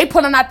 They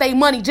pulling out their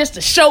money just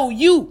to show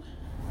you.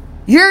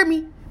 You hear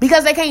me?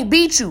 Because they can't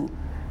beat you.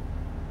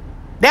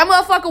 That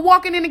motherfucker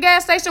walking in the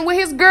gas station with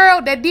his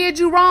girl that did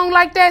you wrong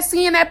like that,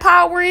 seeing that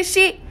power and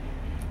shit.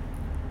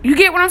 You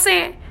get what I'm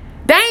saying?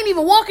 They ain't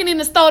even walking in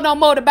the store no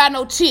more to buy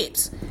no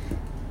chips.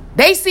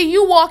 They see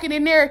you walking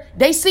in there.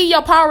 They see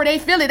your power. They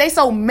feel it. They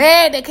so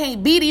mad they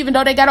can't beat it even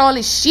though they got all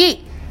this shit.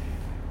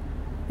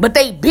 But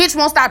they bitch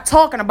won't stop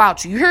talking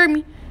about you. You hear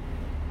me?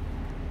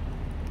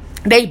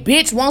 They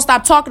bitch won't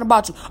stop talking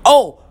about you.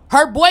 Oh,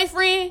 her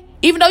boyfriend,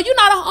 even though you're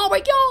not a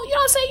homebreak, you know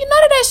what I'm saying? You're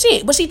none of that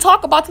shit. But she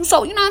talk about you,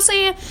 so you know what I'm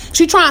saying?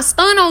 She trying to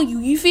stun on you.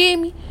 You feel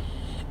me?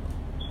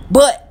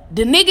 But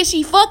the nigga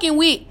she fucking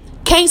with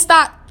can't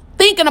stop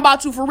thinking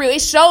about you for real.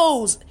 It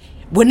shows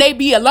when they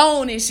be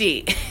alone and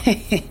shit.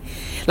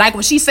 Like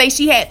when she say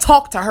she had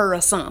talked to her or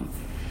something.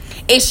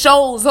 It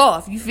shows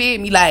off. You feel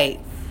me?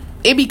 Like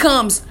it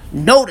becomes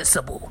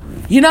noticeable.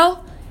 You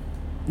know?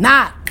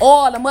 Not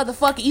all the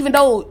motherfucker, even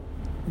though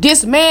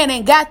this man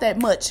ain't got that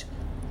much.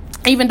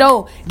 Even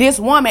though this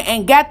woman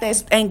ain't got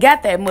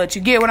that much.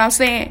 You get what I'm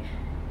saying?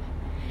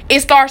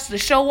 It starts to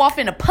show off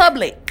in the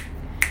public.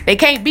 They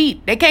can't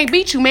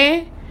beat you,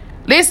 man.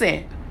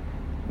 Listen,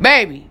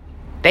 baby.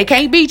 They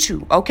can't beat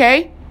you,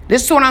 okay?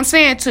 This is what I'm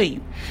saying to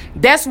you.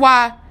 That's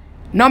why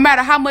no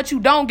matter how much you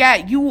don't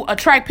got, you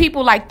attract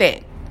people like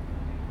that.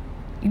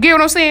 You get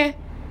what I'm saying?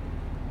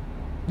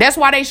 That's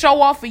why they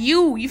show off for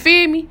you. You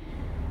feel me?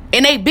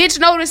 And they bitch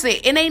notice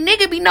it. And they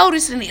nigga be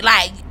noticing it.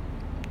 Like,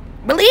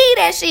 believe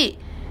that shit.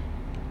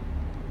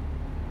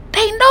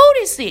 They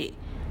notice it.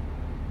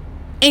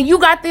 And you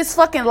got this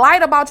fucking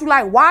light about you.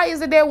 Like, why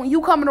is it that when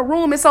you come in the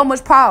room, it's so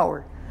much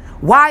power?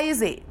 Why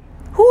is it?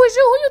 Who is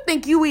you? Who you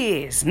think you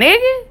is,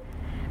 nigga?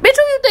 Bitch,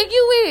 who you think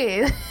you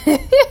is?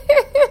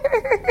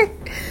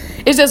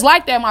 It's just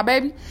like that, my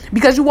baby.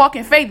 Because you walk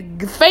in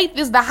faith. Faith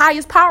is the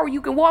highest power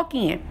you can walk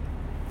in.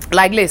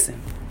 Like,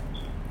 listen.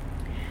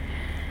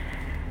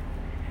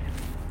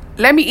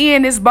 Let me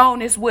end this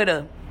bonus with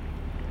a.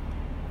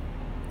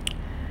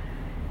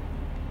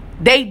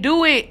 They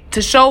do it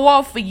to show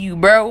off for you,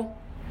 bro.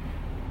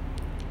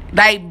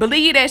 Like,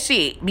 believe that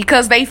shit.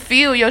 Because they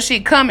feel your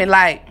shit coming.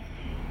 Like,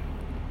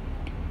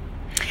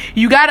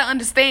 you gotta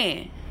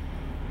understand.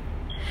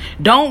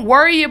 Don't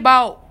worry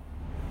about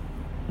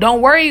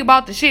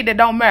the shit that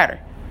don't matter.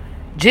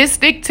 Just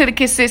stick to the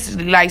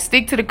consistency. Like,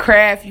 stick to the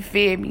craft, you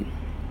feel me?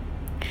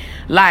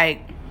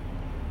 Like,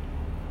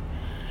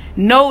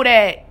 know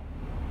that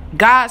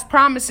God's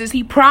promises,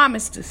 he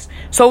promised us.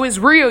 So it's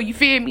real, you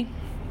feel me?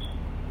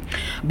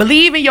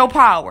 Believe in your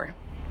power.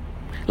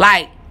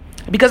 Like,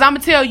 because I'm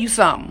gonna tell you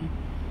something.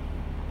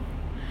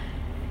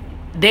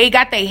 They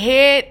got their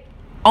head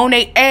on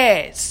their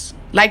ass.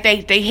 Like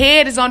they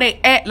head is on their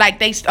ass.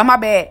 Like my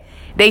bad.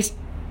 They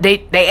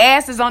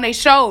ass is on their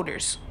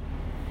shoulders.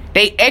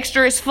 They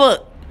extra as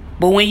fuck.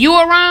 But when you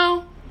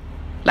around,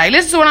 like,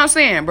 listen to what I'm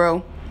saying,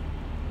 bro.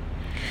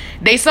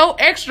 They so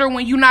extra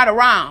when you not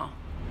around.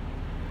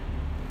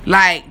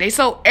 Like, they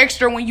so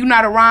extra when you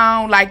not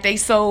around. Like, they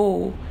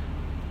so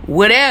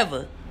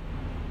whatever.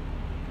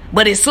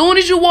 But as soon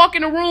as you walk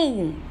in the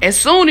room,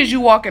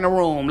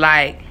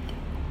 like,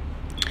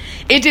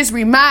 it just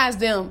reminds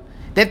them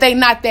that they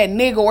not that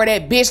nigga or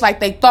that bitch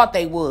like they thought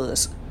they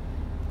was.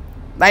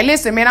 Like,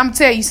 listen, man, I'm gonna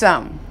tell you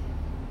something.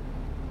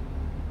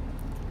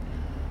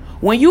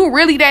 When you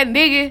really that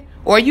nigga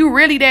or you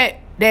really that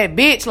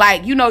bitch,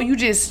 like, you know, you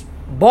just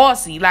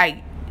bossy,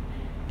 like,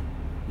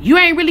 you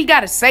ain't really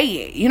gotta say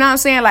it. You know what I'm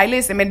saying? Like,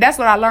 listen, man, that's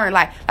what I learned.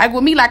 Like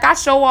with me, like, I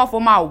show off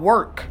with my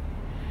work.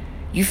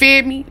 You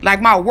feel me?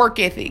 Like, my work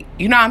ethic.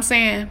 You know what I'm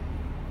saying?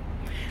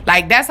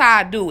 Like, that's how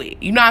I do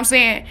it. You know what I'm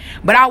saying?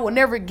 But I will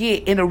never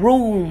get in a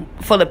room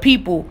full of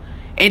people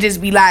and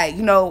just be like,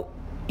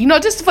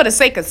 just for the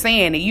sake of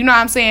saying it. You know what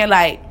I'm saying?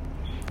 Like,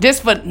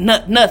 just for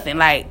nothing.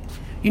 Like,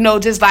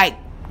 just like,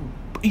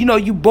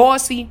 you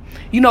bossy,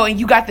 and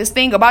you got this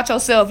thing about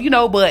yourself,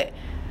 but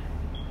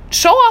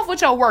show off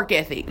with your work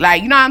ethic.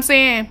 Like, you know what I'm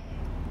saying?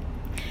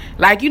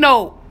 Like,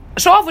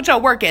 show off with your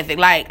work ethic.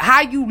 Like,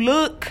 how you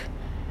look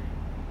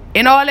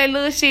and all that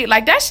little shit.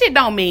 Like, that shit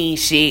don't mean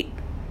shit.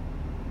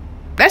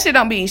 That shit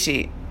don't mean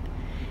shit.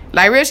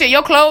 Like, real shit,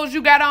 your clothes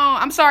you got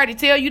on, I'm sorry to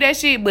tell you that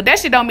shit, but that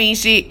shit don't mean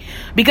shit.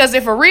 Because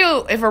if a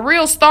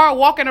real star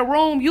walk in a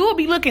room, you will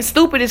be looking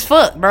stupid as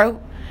fuck,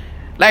 bro.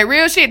 Like,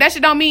 real shit, that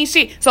shit don't mean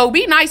shit. So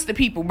be nice to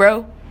people,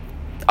 bro.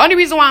 Only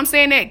reason why I'm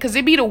saying that, because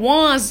it be the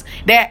ones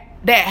that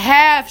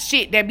have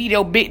shit that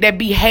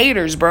be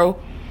haters, bro.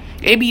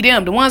 It be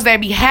them, the ones that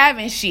be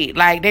having shit.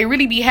 Like, they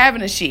really be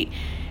having the shit.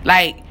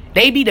 Like,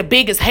 they be the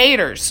biggest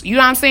haters. You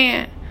know what I'm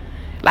saying?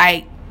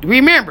 Like,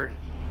 remember,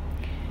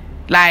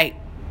 like,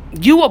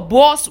 you a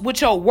boss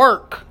with your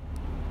work.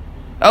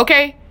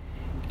 Okay?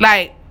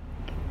 Like,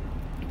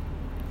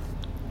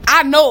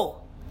 I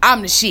know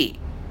I'm the shit.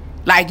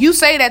 Like, you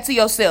say that to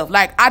yourself.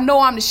 Like, I know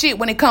I'm the shit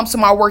when it comes to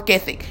my work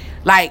ethic.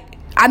 Like,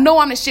 I know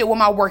I'm the shit with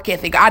my work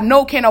ethic. I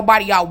know can't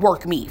nobody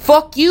outwork me.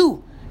 Fuck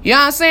you. You know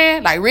what I'm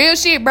saying? Like, real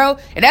shit, bro.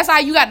 And that's how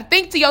you got to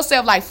think to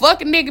yourself. Like,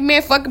 fuck a nigga,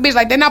 man. Fuck a bitch.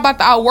 Like, they're not about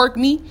to outwork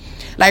me.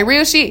 Like,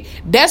 real shit.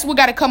 That's what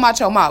got to come out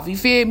your mouth. You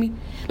feel me?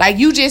 Like,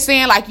 you just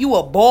saying, like, you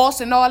a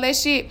boss and all that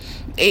shit.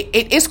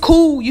 It's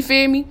cool. You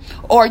feel me?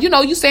 Or,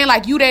 you saying,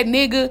 like, you that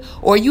nigga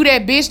or you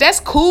that bitch. That's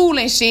cool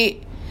and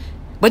shit.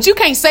 But you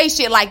can't say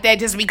shit like that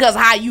just because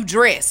how you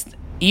dressed.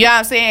 You know what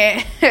I'm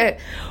saying?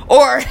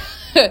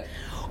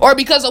 or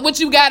because of what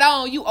you got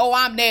on.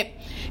 I'm that.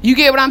 You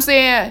get what I'm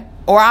saying?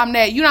 Or I'm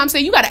that. You know what I'm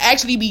saying? You got to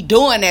actually be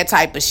doing that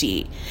type of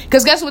shit.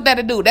 Because guess what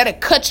that'll do? That'll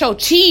cut your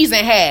cheese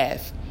in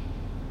half.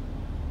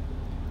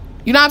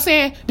 You know what I'm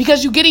saying?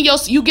 Because you giving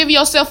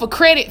yourself a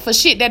credit for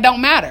shit that don't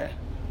matter.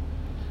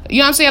 You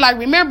know what I'm saying? Like,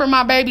 remember,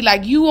 my baby,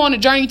 like, you on a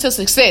journey to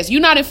success.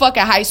 You're not in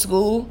fucking high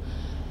school.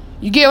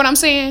 You get what I'm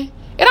saying?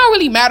 It don't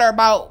really matter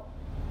about,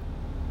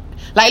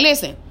 like,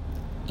 listen,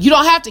 you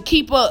don't have to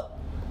keep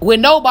up with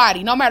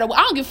nobody, no matter what.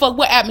 I don't give a fuck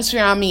what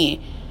atmosphere I'm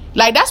in.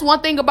 Like, that's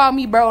one thing about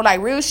me, bro. Like,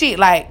 real shit.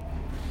 Like,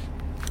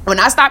 when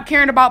I stop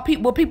caring about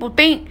what people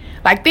think,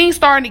 like, things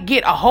starting to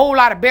get a whole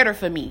lot better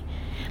for me.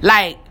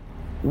 Like,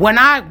 when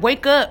I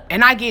wake up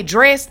and I get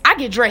dressed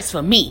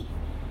for me.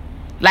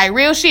 Like,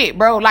 real shit,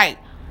 bro. Like,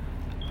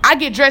 I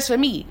get dressed for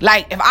me.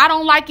 Like, if I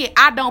don't like it,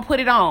 I don't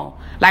put it on.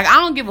 Like, I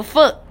don't give a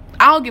fuck.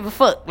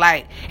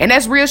 Like, and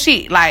that's real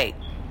shit. Like,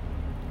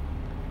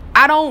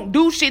 I don't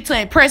do shit to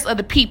impress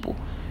other people.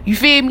 You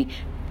feel me?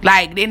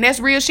 Like, and that's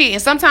real shit.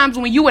 And sometimes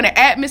when you in an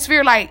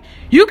atmosphere, like,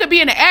 you could be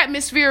in an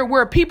atmosphere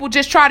where people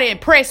just try to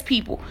impress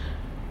people.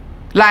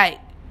 Like,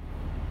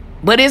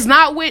 but it's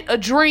not with a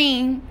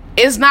dream.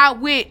 It's not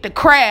with the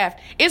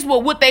craft. It's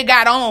with what they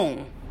got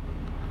on.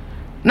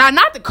 Now,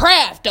 not the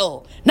craft,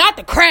 though.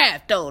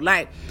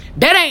 Like,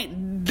 that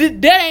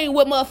ain't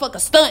what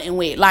motherfuckers stunting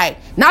with. Like,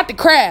 not the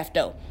craft,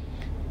 though.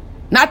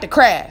 Not the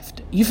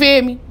craft. You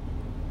feel me?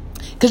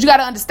 Because you got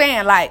to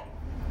understand, like,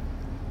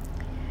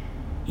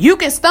 you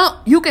can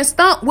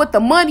stunt with the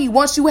money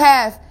once you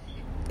have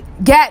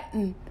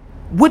gotten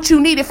what you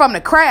needed from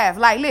the craft.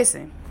 Like,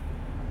 listen,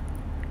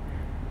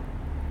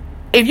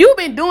 if you've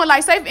been doing,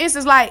 like, say for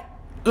instance, like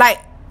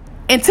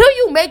until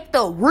you make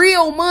the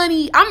real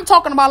money, I'm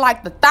talking about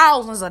like the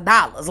thousands of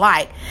dollars.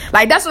 Like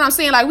that's what I'm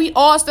saying. Like, we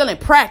all still in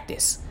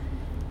practice.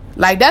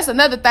 Like, that's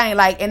another thing.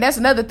 Like, and that's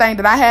another thing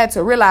that I had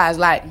to realize.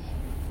 Like,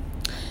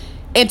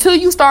 until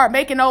you start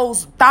making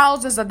those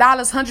thousands of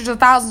dollars, hundreds of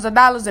thousands of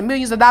dollars, and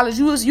millions of dollars,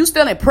 you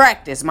still in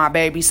practice, my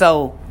baby.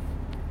 So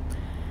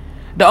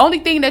the only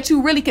thing that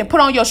you really can put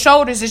on your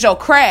shoulders is your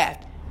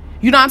craft.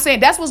 You know what I'm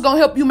saying? That's what's going to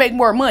help you make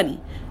more money.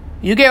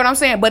 You get what I'm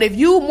saying? But if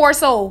you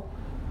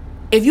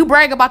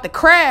brag about the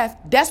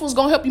craft, that's what's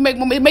going to help you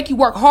make you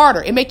work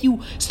harder. It make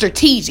you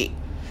strategic.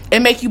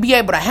 It make you be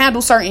able to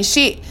handle certain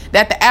shit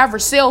that the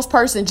average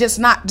salesperson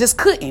just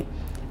couldn't.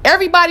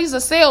 Everybody's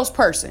a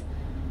salesperson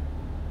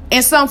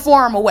in some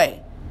form or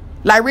way.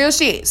 Like, real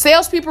shit.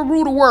 Salespeople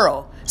rule the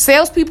world.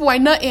 Salespeople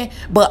ain't nothing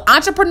but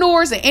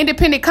entrepreneurs and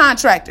independent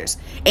contractors.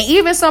 And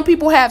even some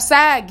people have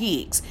side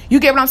gigs. You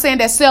get what I'm saying?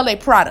 That sell their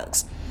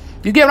products.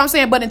 You get what I'm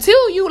saying? But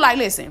until you, like,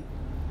 listen,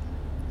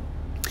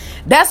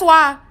 that's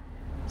why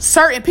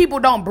certain people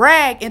don't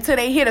brag until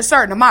they hit a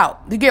certain amount.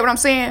 You get what I'm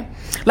saying?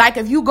 Like,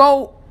 if you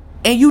go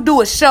and you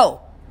do a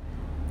show,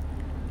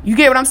 you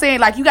get what I'm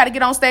saying? Like, you got to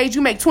get on stage,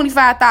 you make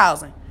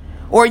 $25,000.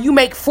 Or you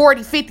make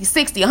 40, 50,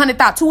 60,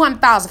 100,000,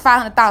 200,000,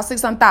 500,000,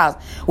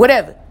 600,000,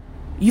 whatever.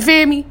 You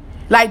feel me?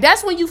 Like,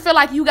 that's when you feel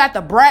like you got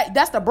the brag.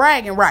 That's the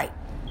bragging right.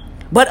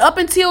 But up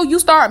until you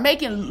start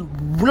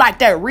making like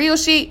that real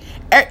shit,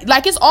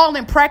 like, it's all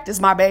in practice,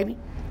 my baby.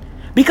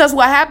 Because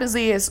what happens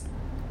is,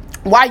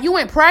 while you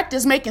in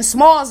practice making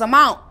small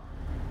amount,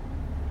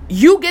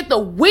 you get the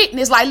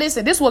witness. Like,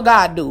 listen, this is what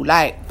God do.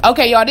 Like,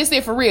 okay, y'all, this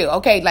is for real.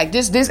 Okay, like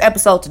this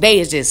episode today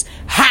is just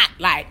hot.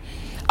 Like,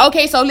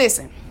 okay, so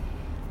listen.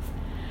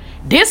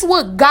 This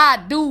what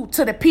God do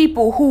to the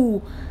people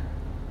who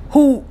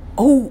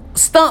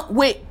stunt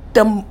with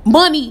the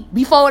money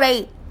before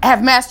they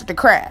have mastered the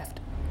craft.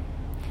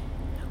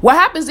 What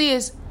happens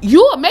is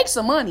you'll make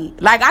some money.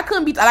 Like, I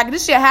couldn't be like,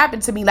 this shit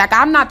happened to me. Like,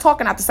 I'm not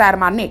talking out the side of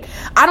my neck.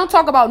 I don't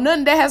talk about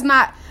nothing that has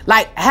not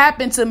like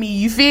happened to me.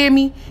 You feel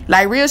me?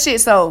 Like, real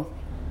shit. So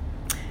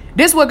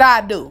this what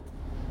God do.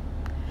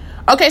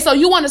 Okay, so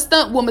you want to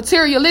stunt with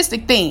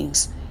materialistic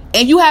things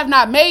and you have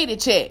not made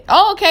it yet.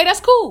 Oh, okay,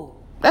 that's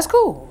cool. That's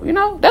cool. You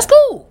know, that's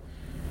cool.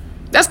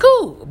 That's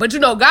cool. But you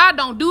know, God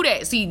don't do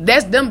that. See,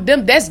 that's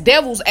that's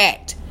devil's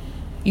act.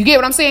 You get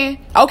what I'm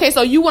saying? Okay,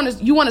 so you want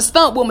to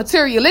stunt with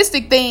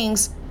materialistic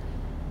things,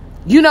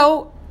 you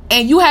know,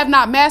 and you have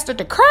not mastered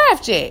the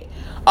craft yet.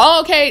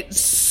 Okay,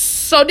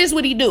 so this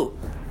what he do.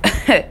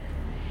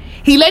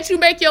 He let you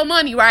make your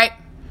money, right?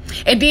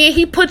 And then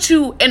he put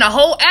you in a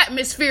whole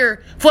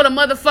atmosphere for the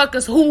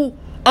motherfuckers who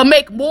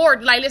make more.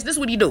 Like, this is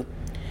what he do.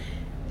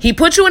 He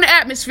put you in the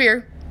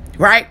atmosphere,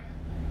 right?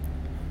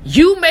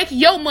 You make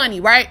your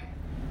money, right?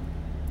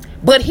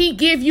 But he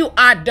give you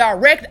a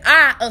direct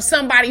eye of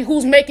somebody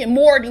who's making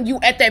more than you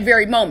at that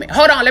very moment.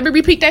 Hold on, let me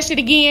repeat that shit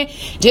again,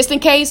 just in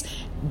case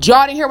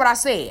y'all didn't hear what I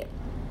said.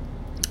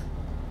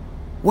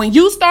 When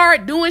you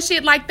start doing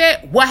shit like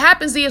that, what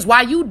happens is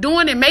while you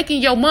doing and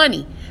making your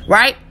money,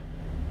 right,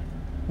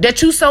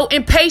 that you so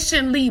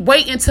impatiently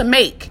waiting to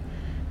make,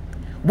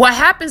 what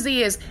happens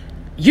is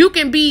you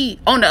can be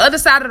on the other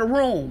side of the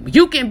room.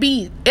 You can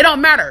be, it don't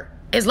matter.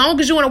 As long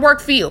as you're in a work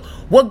field,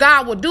 what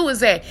God will do is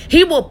that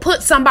he will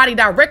put somebody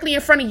directly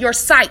in front of your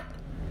sight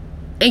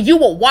and you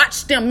will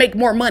watch them make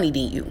more money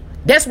than you.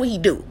 That's what he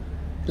do.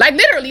 Like,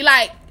 literally,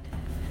 like,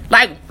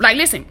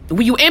 listen,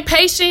 when you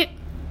impatient,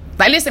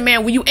 like, listen,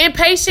 man, when you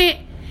impatient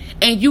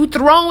and you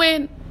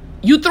throwing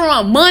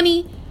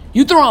money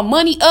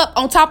up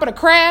on top of the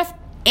craft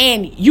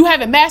and you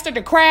haven't mastered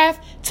the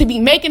craft to be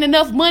making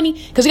enough money,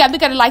 because you got to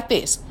look at it like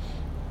this.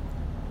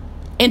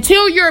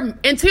 Until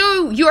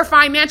you're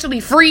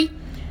financially free,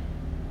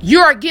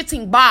 you're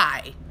getting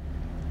by.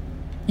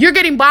 You're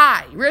getting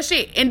by. Real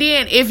shit. And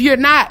then if you're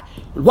not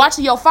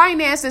watching your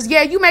finances,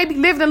 yeah, you may be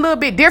living a little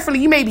bit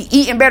differently. You may be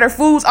eating better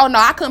foods. Oh, no,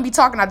 I couldn't be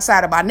talking out the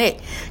side of my neck.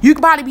 You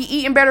could probably be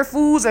eating better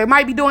foods or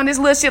might be doing this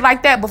little shit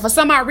like that. But for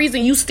some odd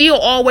reason, you still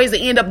always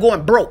end up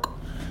going broke.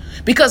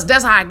 Because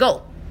that's how I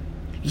go.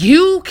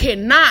 You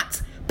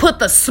cannot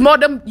put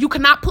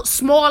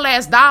small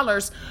ass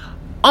dollars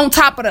on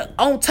top of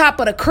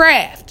the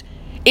craft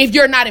if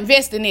you're not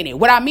investing in it.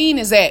 What I mean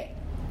is that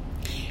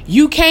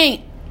you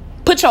can't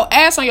put your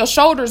ass on your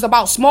shoulders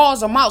about small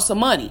amounts of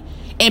money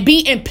and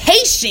be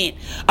impatient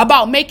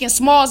about making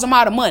small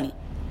amount of money.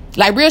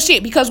 Like, real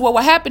shit. Because what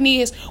will happen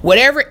is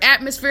whatever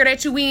atmosphere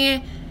that you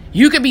in,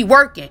 you could be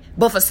working,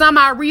 but for some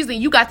odd reason,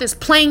 you got this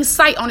plain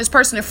sight on this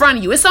person in front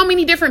of you. It's so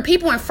many different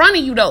people in front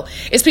of you, though.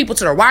 It's people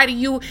to the right of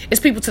you. It's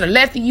people to the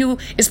left of you.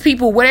 It's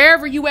people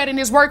wherever you at in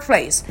this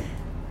workplace.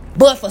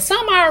 But for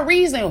some odd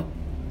reason,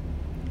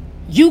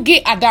 you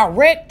get a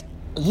direct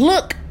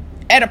look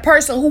at a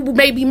person who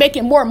may be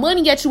making more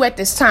money at you at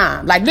this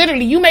time. Like,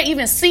 literally, you may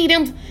even see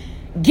them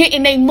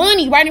getting their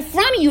money right in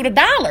front of you, the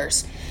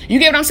dollars. You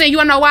get what I'm saying? You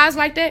wanna know why it's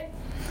like that?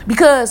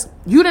 Because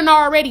you done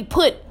already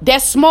put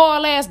that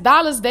small ass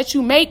dollars that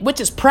you make, which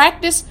is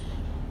practice,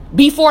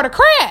 before the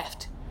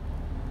craft.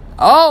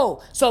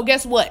 Oh, so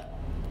guess what?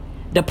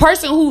 The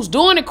person who's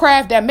doing the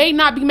craft that may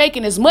not be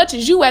making as much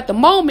as you at the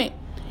moment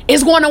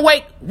is going to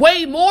wait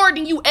way more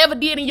than you ever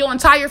did in your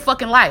entire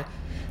fucking life.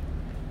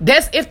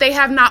 That's if they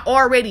have not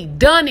already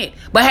done it,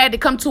 but had to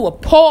come to a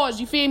pause.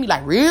 You feel me?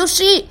 Like, real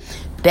shit.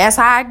 That's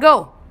how I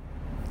go.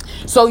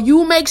 So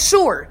you make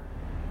sure.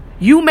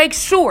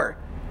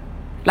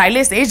 Like,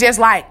 listen, it's just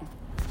like,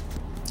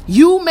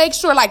 you make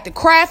sure, like, the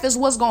craft is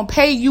what's going to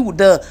pay you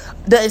the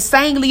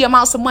insanely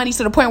amounts of money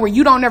to the point where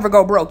you don't ever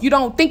go broke. You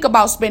don't think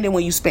about spending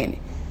when you spend it.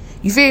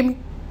 You feel me?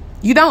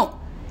 You don't.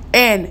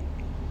 And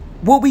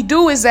what we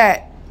do is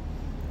that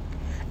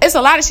it's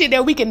a lot of shit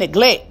that we can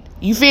neglect.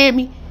 You feel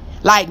me?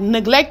 Like,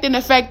 neglecting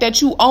the fact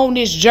that you own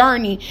this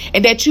journey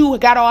and that you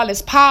got all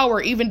this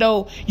power, even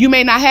though you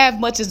may not have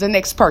much as the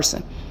next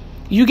person.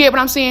 You get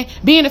what I'm saying?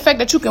 Being the fact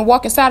that you can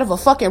walk inside of a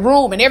fucking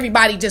room and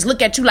everybody just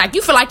look at you like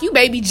you feel like you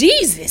baby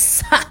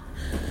Jesus.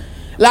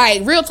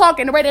 Like, real talk,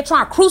 in the way they're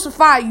trying to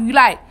crucify you.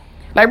 Like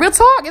real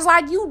talk, it's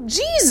like you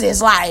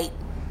Jesus. Like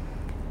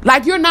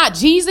you're not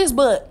Jesus,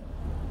 but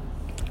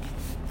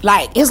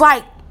like, it's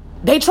like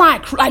they try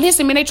and, like,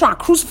 listen, man, they try to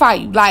crucify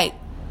you. Like,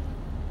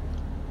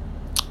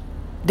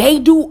 they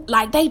do,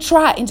 like, they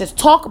try and just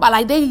talk about,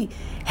 like, they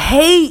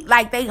hate,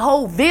 like, they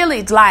whole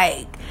village of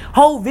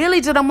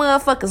the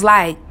motherfuckers,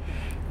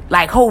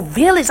 like whole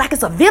village, like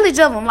it's a village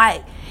of them.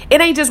 Like, it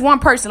ain't just one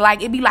person.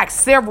 Like, it be like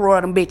several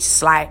of them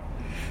bitches.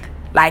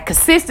 Like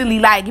consistently,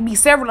 like, it be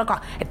several,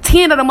 like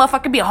 10 of them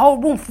motherfuckers, be a whole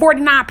room,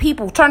 49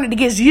 people turning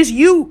against just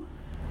you.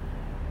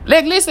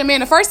 Like, listen, man,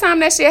 the first time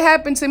that shit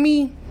happened to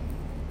me,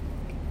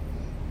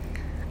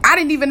 I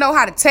didn't even know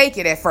how to take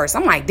it at first.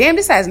 I'm like, damn,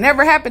 this has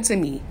never happened to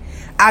me.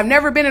 I've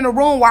never been in a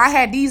room where I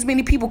had these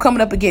many people coming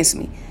up against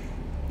me.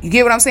 You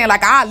get what I'm saying?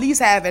 Like, I at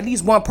least have at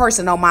least one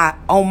person on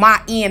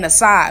my end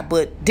aside.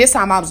 But this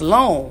time I was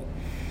alone.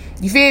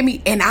 You feel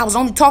me? And I was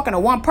only talking to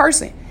one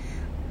person.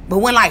 But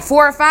when like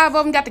 4 or 5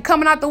 of them got to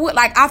coming out the wood,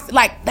 like I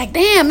like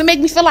damn, it make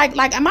me feel like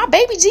am I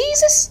baby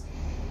Jesus?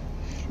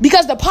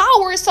 Because the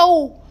power is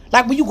so,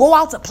 like, when you go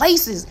out to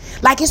places,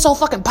 like, it's so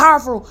fucking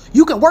powerful.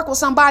 You can work with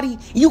somebody,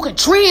 you can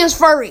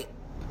transfer it.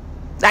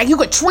 Like, you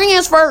could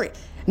transfer it.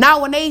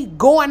 Now when they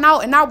going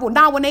out and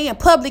now when they in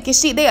public and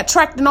shit, they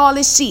attracting all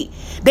this shit.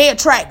 They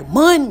attract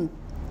money.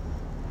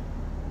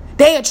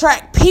 They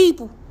attract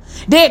people.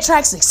 They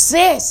attract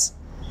success.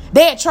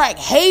 They attract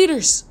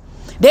haters.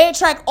 They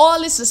attract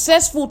all this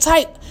successful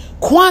type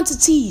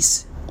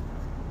quantities.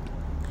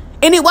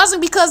 And it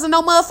wasn't because of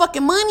no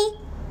motherfucking money.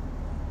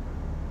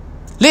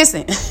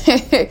 Listen,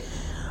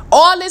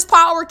 all this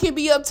power can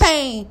be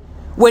obtained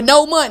with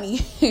no money.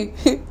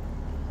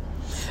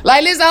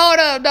 Like, listen, hold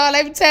up, dog.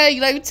 Let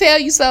me tell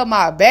you something,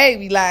 my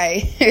baby.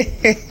 Like,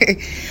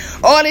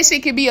 all this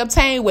shit can be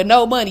obtained with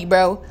no money,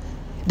 bro.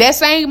 That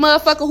same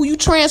motherfucker who you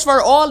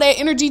transfer all that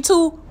energy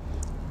to,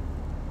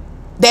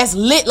 that's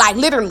lit, like,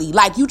 literally,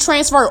 like, you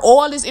transfer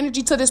all this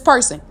energy to this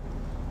person,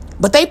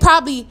 but they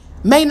probably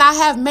may not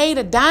have made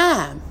a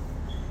dime,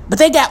 but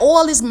they got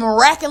all this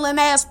miraculous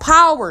ass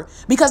power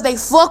because they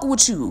fuck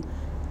with you.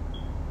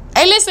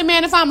 Hey, listen,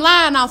 man, if I'm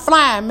lying, I'm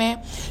flying,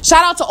 man.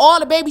 Shout out to all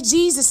the baby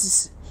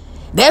Jesuses.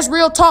 That's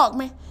real talk,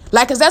 man.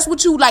 Like, cause that's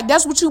what you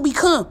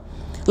become.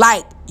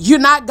 Like, you're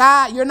not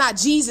God, you're not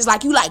Jesus.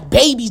 Like, you like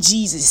baby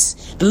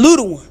Jesus, the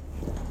little one.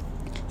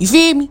 You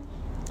feel me?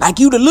 Like,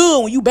 you the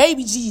little one, you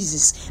baby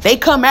Jesus. They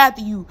come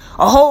after you.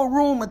 A whole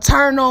room will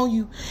turn on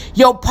you.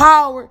 Your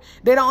power,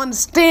 they don't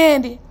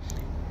understand it.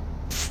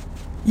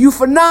 You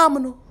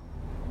phenomenal.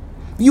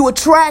 You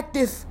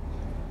attractive.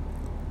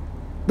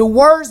 The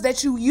words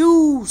that you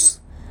use,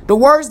 the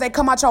words that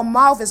come out your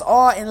mouth is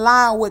all in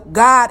line with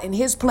God and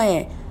his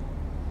plan.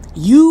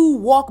 You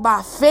walk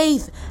by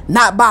faith,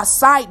 not by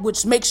sight,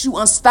 which makes you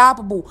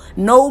unstoppable.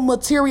 No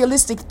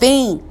materialistic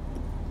thing.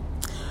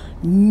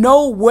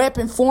 No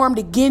weapon formed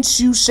against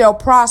you shall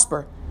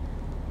prosper.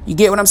 You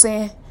get what I'm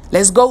saying?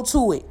 Let's go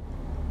to it.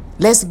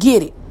 Let's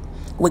get it.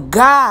 With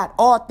God,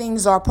 all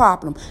things are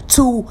problem.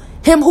 To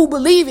him who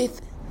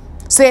believeth,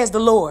 says the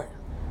Lord,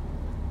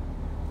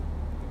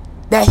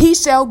 that he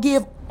shall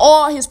give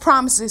all his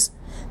promises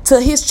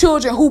to his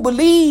children who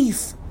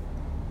believe.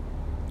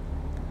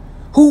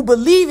 Who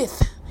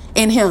believeth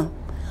in him.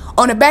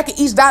 On the back of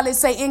each dollar, it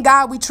say, in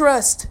God we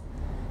trust.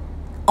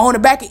 On the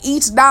back of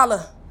each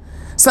dollar.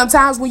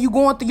 Sometimes when you're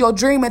going through your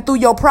dream and through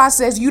your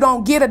process, you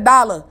don't get a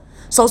dollar.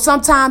 So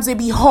sometimes it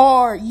be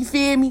hard. You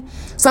feel me?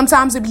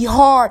 Sometimes it be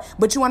hard.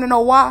 But you want to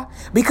know why?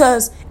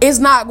 Because it's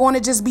not going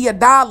to just be a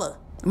dollar,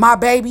 my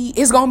baby.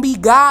 It's going to be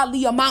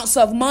godly amounts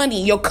of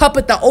money. Your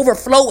cuppeth that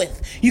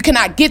overfloweth. You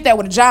cannot get that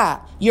with a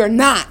job. You're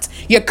not.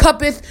 Your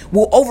cuppeth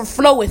will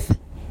overfloweth.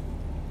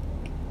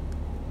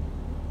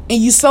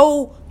 And you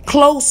so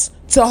close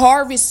to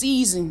harvest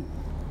season.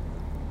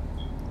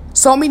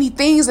 So many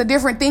things and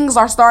different things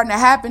are starting to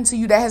happen to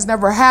you that has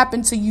never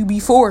happened to you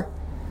before.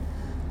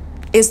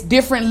 It's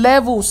different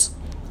levels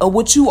of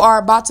what you are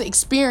about to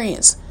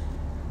experience.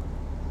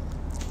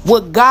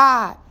 What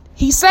God,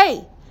 he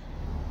say,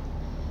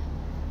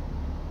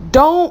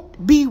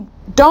 don't be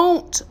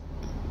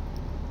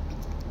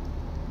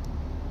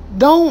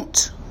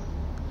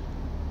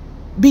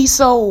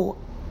so.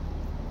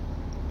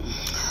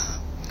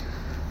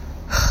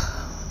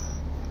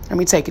 Let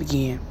me take it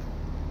again.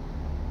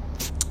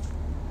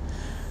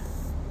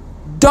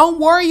 Don't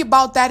worry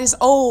about that, it's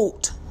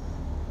old.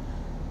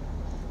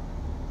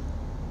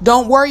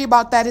 Don't worry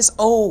about that, it's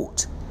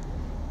old.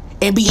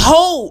 And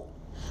behold,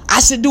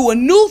 I should do a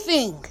new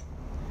thing.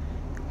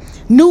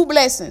 New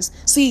blessings.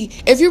 See,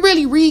 if you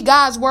really read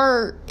God's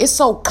word, it's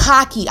so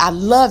cocky. I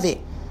love it.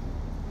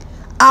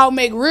 I'll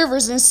make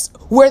rivers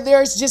where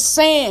there's just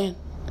sand.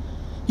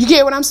 You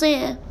get what I'm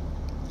saying?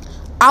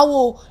 I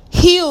will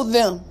heal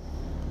them.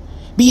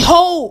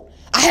 Behold,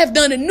 I have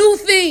done a new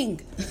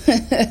thing.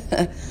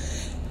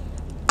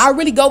 I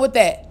really go with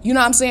that. You know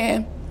what I'm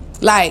saying?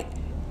 Like,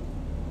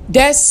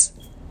 that's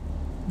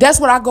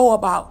what I go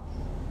about.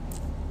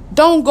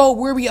 Don't go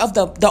weary of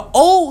the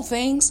old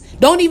things.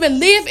 Don't even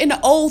live in the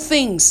old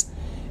things.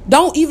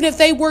 Don't, even if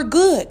they were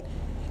good,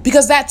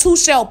 because that too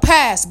shall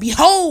pass.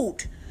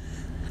 Behold,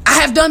 I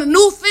have done a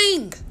new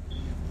thing.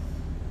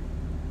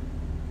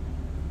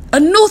 A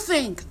new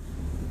thing.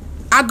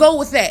 I go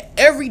with that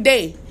every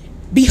day.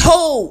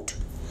 Behold,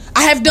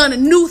 I have done a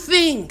new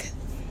thing.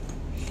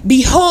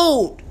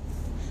 Behold,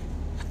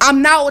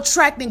 I'm now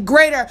attracting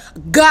greater,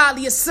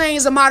 godlier,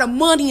 same amount of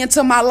money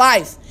into my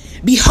life.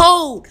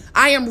 Behold,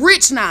 I am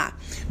rich now.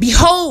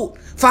 Behold,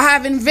 for I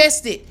have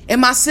invested in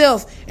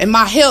myself and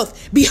my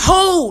health.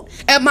 Behold,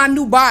 at my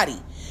new body.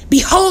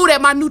 Behold, at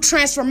my new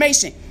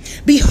transformation.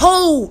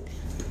 Behold,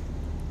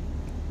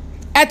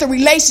 at the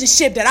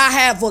relationship that I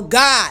have with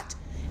God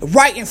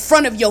right in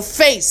front of your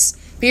face.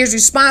 He is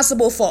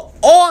responsible for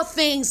all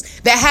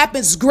things that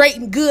happens great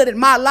and good in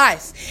my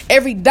life.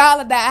 Every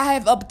dollar that I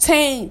have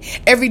obtained,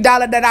 every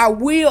dollar that I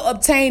will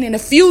obtain in the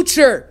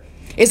future,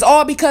 is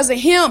all because of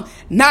him,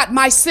 not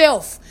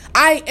myself.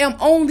 I am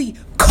only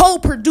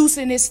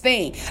co-producing this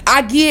thing.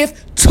 I give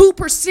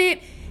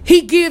 2%.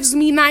 He gives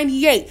me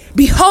 98.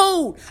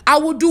 Behold, I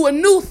will do a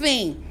new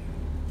thing.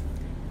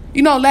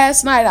 You know,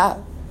 last night,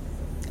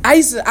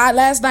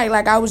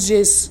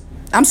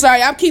 I'm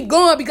sorry, I keep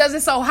going because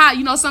it's so hot.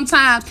 You know,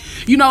 sometimes,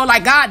 you know,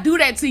 like God do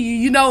that to you,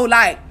 you know,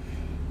 like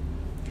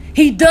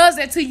he does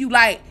that to you.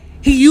 Like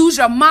he use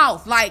your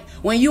mouth. Like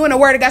when you in the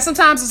word of God,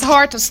 sometimes it's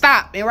hard to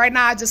stop. And right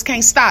now I just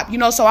can't stop, you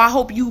know, so I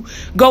hope you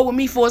go with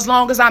me for as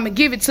long as I'm going to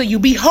give it to you.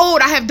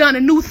 Behold, I have done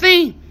a new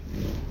thing.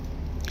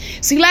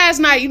 See, last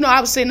night, you know,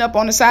 I was sitting up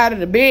on the side of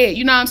the bed,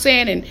 you know what I'm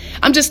saying? And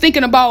I'm just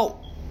thinking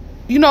about,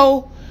 you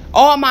know,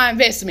 all my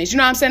investments, you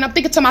know what I'm saying? I'm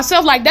thinking to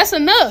myself, like, that's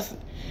enough.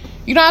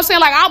 You know what I'm saying?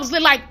 Like I was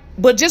like,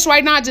 but just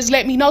right now, just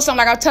let me know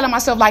something. Like I'm telling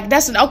myself, like,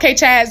 okay,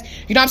 Chaz,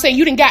 you know what I'm saying?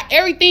 You done got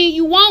everything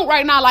you want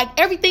right now. Like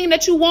everything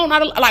that you want,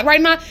 like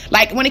right now,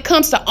 like when it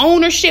comes to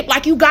ownership,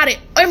 like you got it,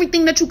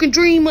 everything that you can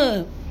dream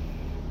of.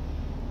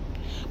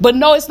 But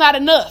no, it's not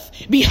enough.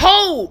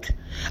 Behold,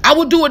 I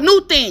will do a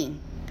new thing.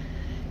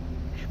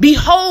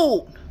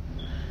 Behold,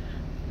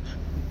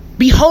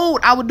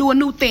 I will do a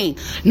new thing.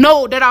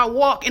 Know that I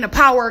walk in the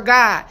power of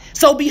God.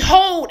 So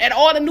behold at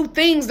all the new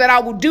things that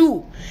I will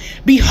do.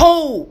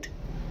 Behold,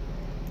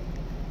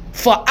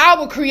 for I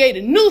will create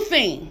a new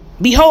thing.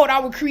 Behold, I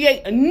will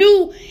create a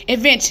new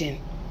invention.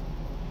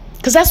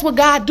 Because that's what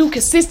God do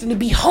consistently.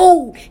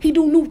 Behold, he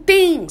do new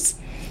things.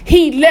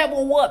 He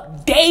level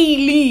up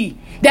daily.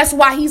 That's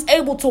why he's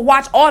able to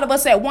watch all of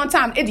us at one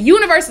time. The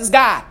universe is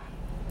God.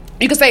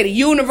 You can say the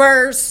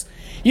universe.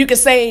 You can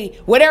say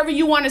whatever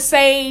you want to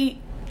say.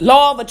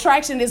 Law of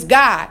attraction is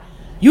God.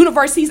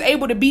 Universe, he's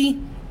able to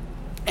be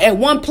at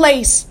one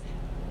place.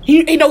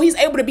 He's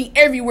able to be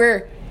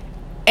everywhere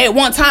at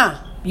one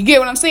time. You get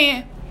what I'm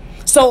saying?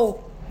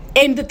 So,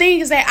 and the thing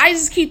is that I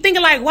just keep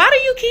thinking, like, why do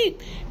you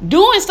keep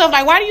doing stuff?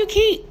 Like, why do you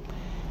keep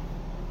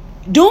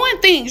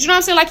doing things? You know what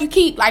I'm saying? Like, you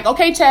keep, like,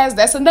 okay, Chaz,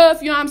 that's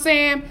enough. You know what I'm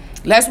saying?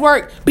 Let's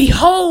work.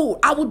 Behold,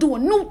 I will do a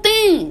new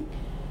thing.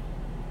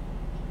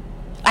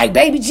 Like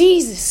baby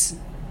Jesus.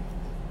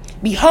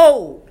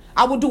 Behold,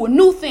 I will do a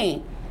new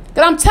thing.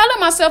 That I'm telling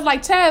myself,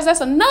 like, Chaz,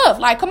 that's enough.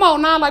 Like, come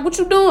on now. Like, what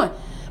you doing?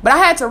 But I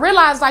had to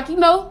realize, like, you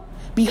know,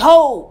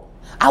 behold,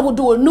 I will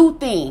do a new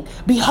thing.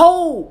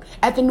 Behold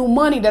at the new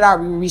money that I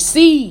will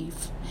receive.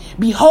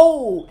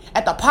 Behold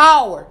at the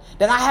power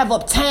that I have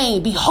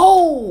obtained.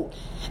 Behold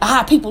at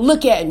how people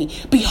look at me.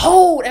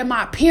 Behold at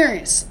my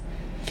appearance.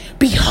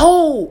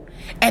 Behold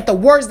at the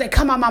words that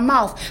come out my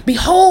mouth.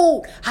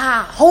 Behold how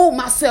I hold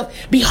myself.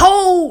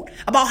 Behold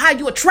about how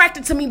you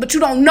attracted to me, but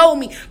you don't know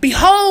me.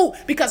 Behold,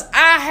 because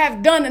I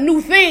have done a new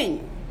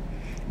thing.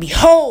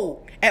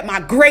 Behold at my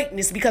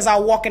greatness, because I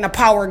walk in the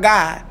power of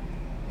God.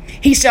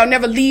 He shall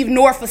never leave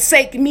nor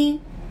forsake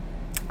me.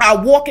 I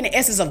walk in the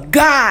essence of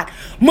God.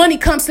 Money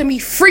comes to me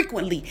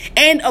frequently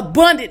and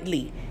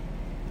abundantly.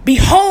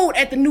 Behold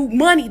at the new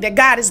money that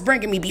God is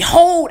bringing me.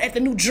 Behold at the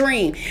new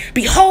dream.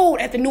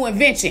 Behold at the new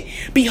invention.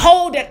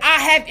 Behold that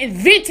I have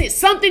invented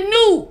something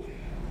new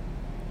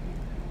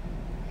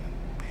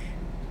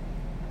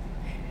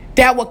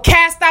that will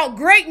cast out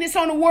greatness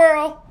on the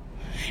world,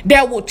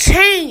 that will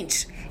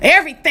change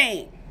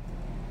everything,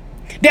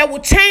 that will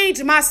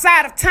change my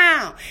side of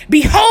town.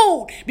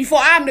 Behold, before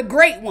I'm the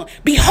great one.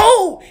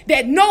 Behold,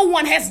 that no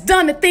one has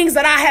done the things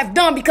that I have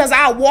done, because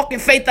I walk in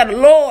faith of the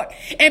Lord.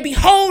 And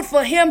behold,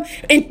 for him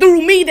and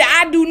through me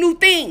that I do new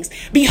things.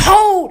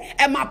 Behold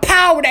at my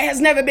power that has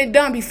never been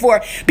done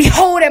before.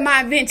 Behold at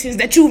my inventions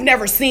that you've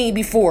never seen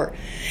before.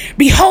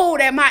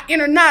 Behold at my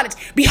inner knowledge.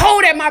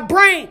 Behold at my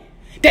brain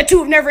that you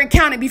have never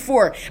encountered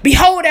before.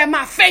 Behold at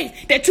my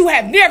faith that you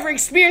have never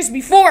experienced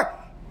before.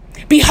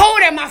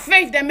 Behold at my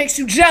faith that makes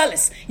you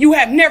jealous, you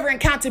have never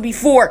encountered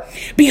before.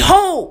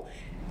 Behold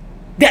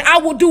that I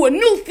will do a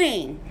new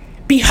thing.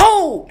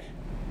 Behold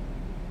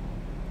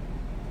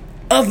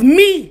of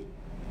me,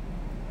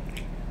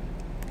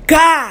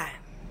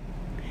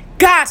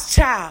 God's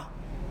child.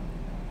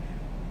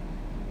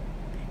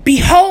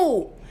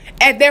 Behold,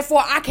 and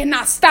therefore I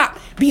cannot stop.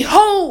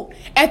 Behold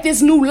at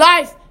this new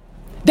life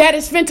that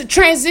is meant to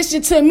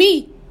transition to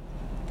me.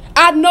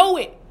 I know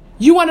it.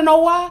 You want to know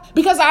why?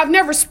 Because I've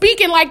never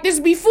spoken like this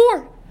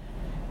before.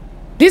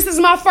 This is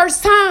my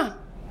first time.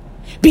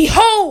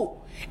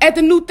 Behold at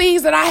the new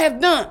things that I have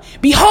done.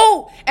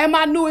 Behold at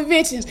my new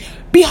inventions.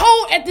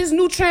 Behold at this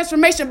new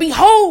transformation.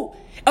 Behold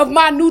of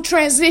my new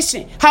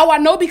transition. How I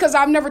know? Because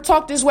I've never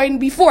talked this way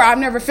before. I've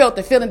never felt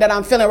the feeling that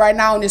I'm feeling right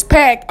now on this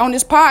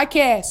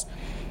podcast.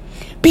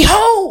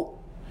 Behold.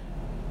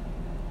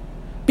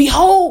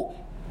 Behold.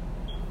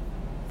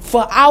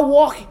 For I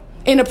walk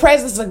in the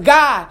presence of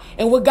God,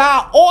 and with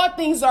God all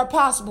things are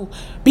possible.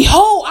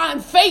 Behold, I am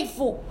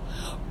faithful.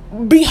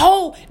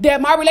 Behold that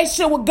my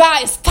relationship with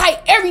God is tight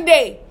every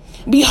day.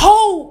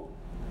 Behold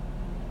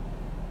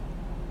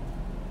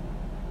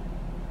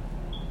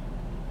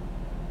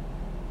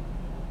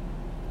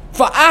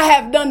For I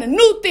have done a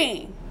new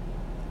thing.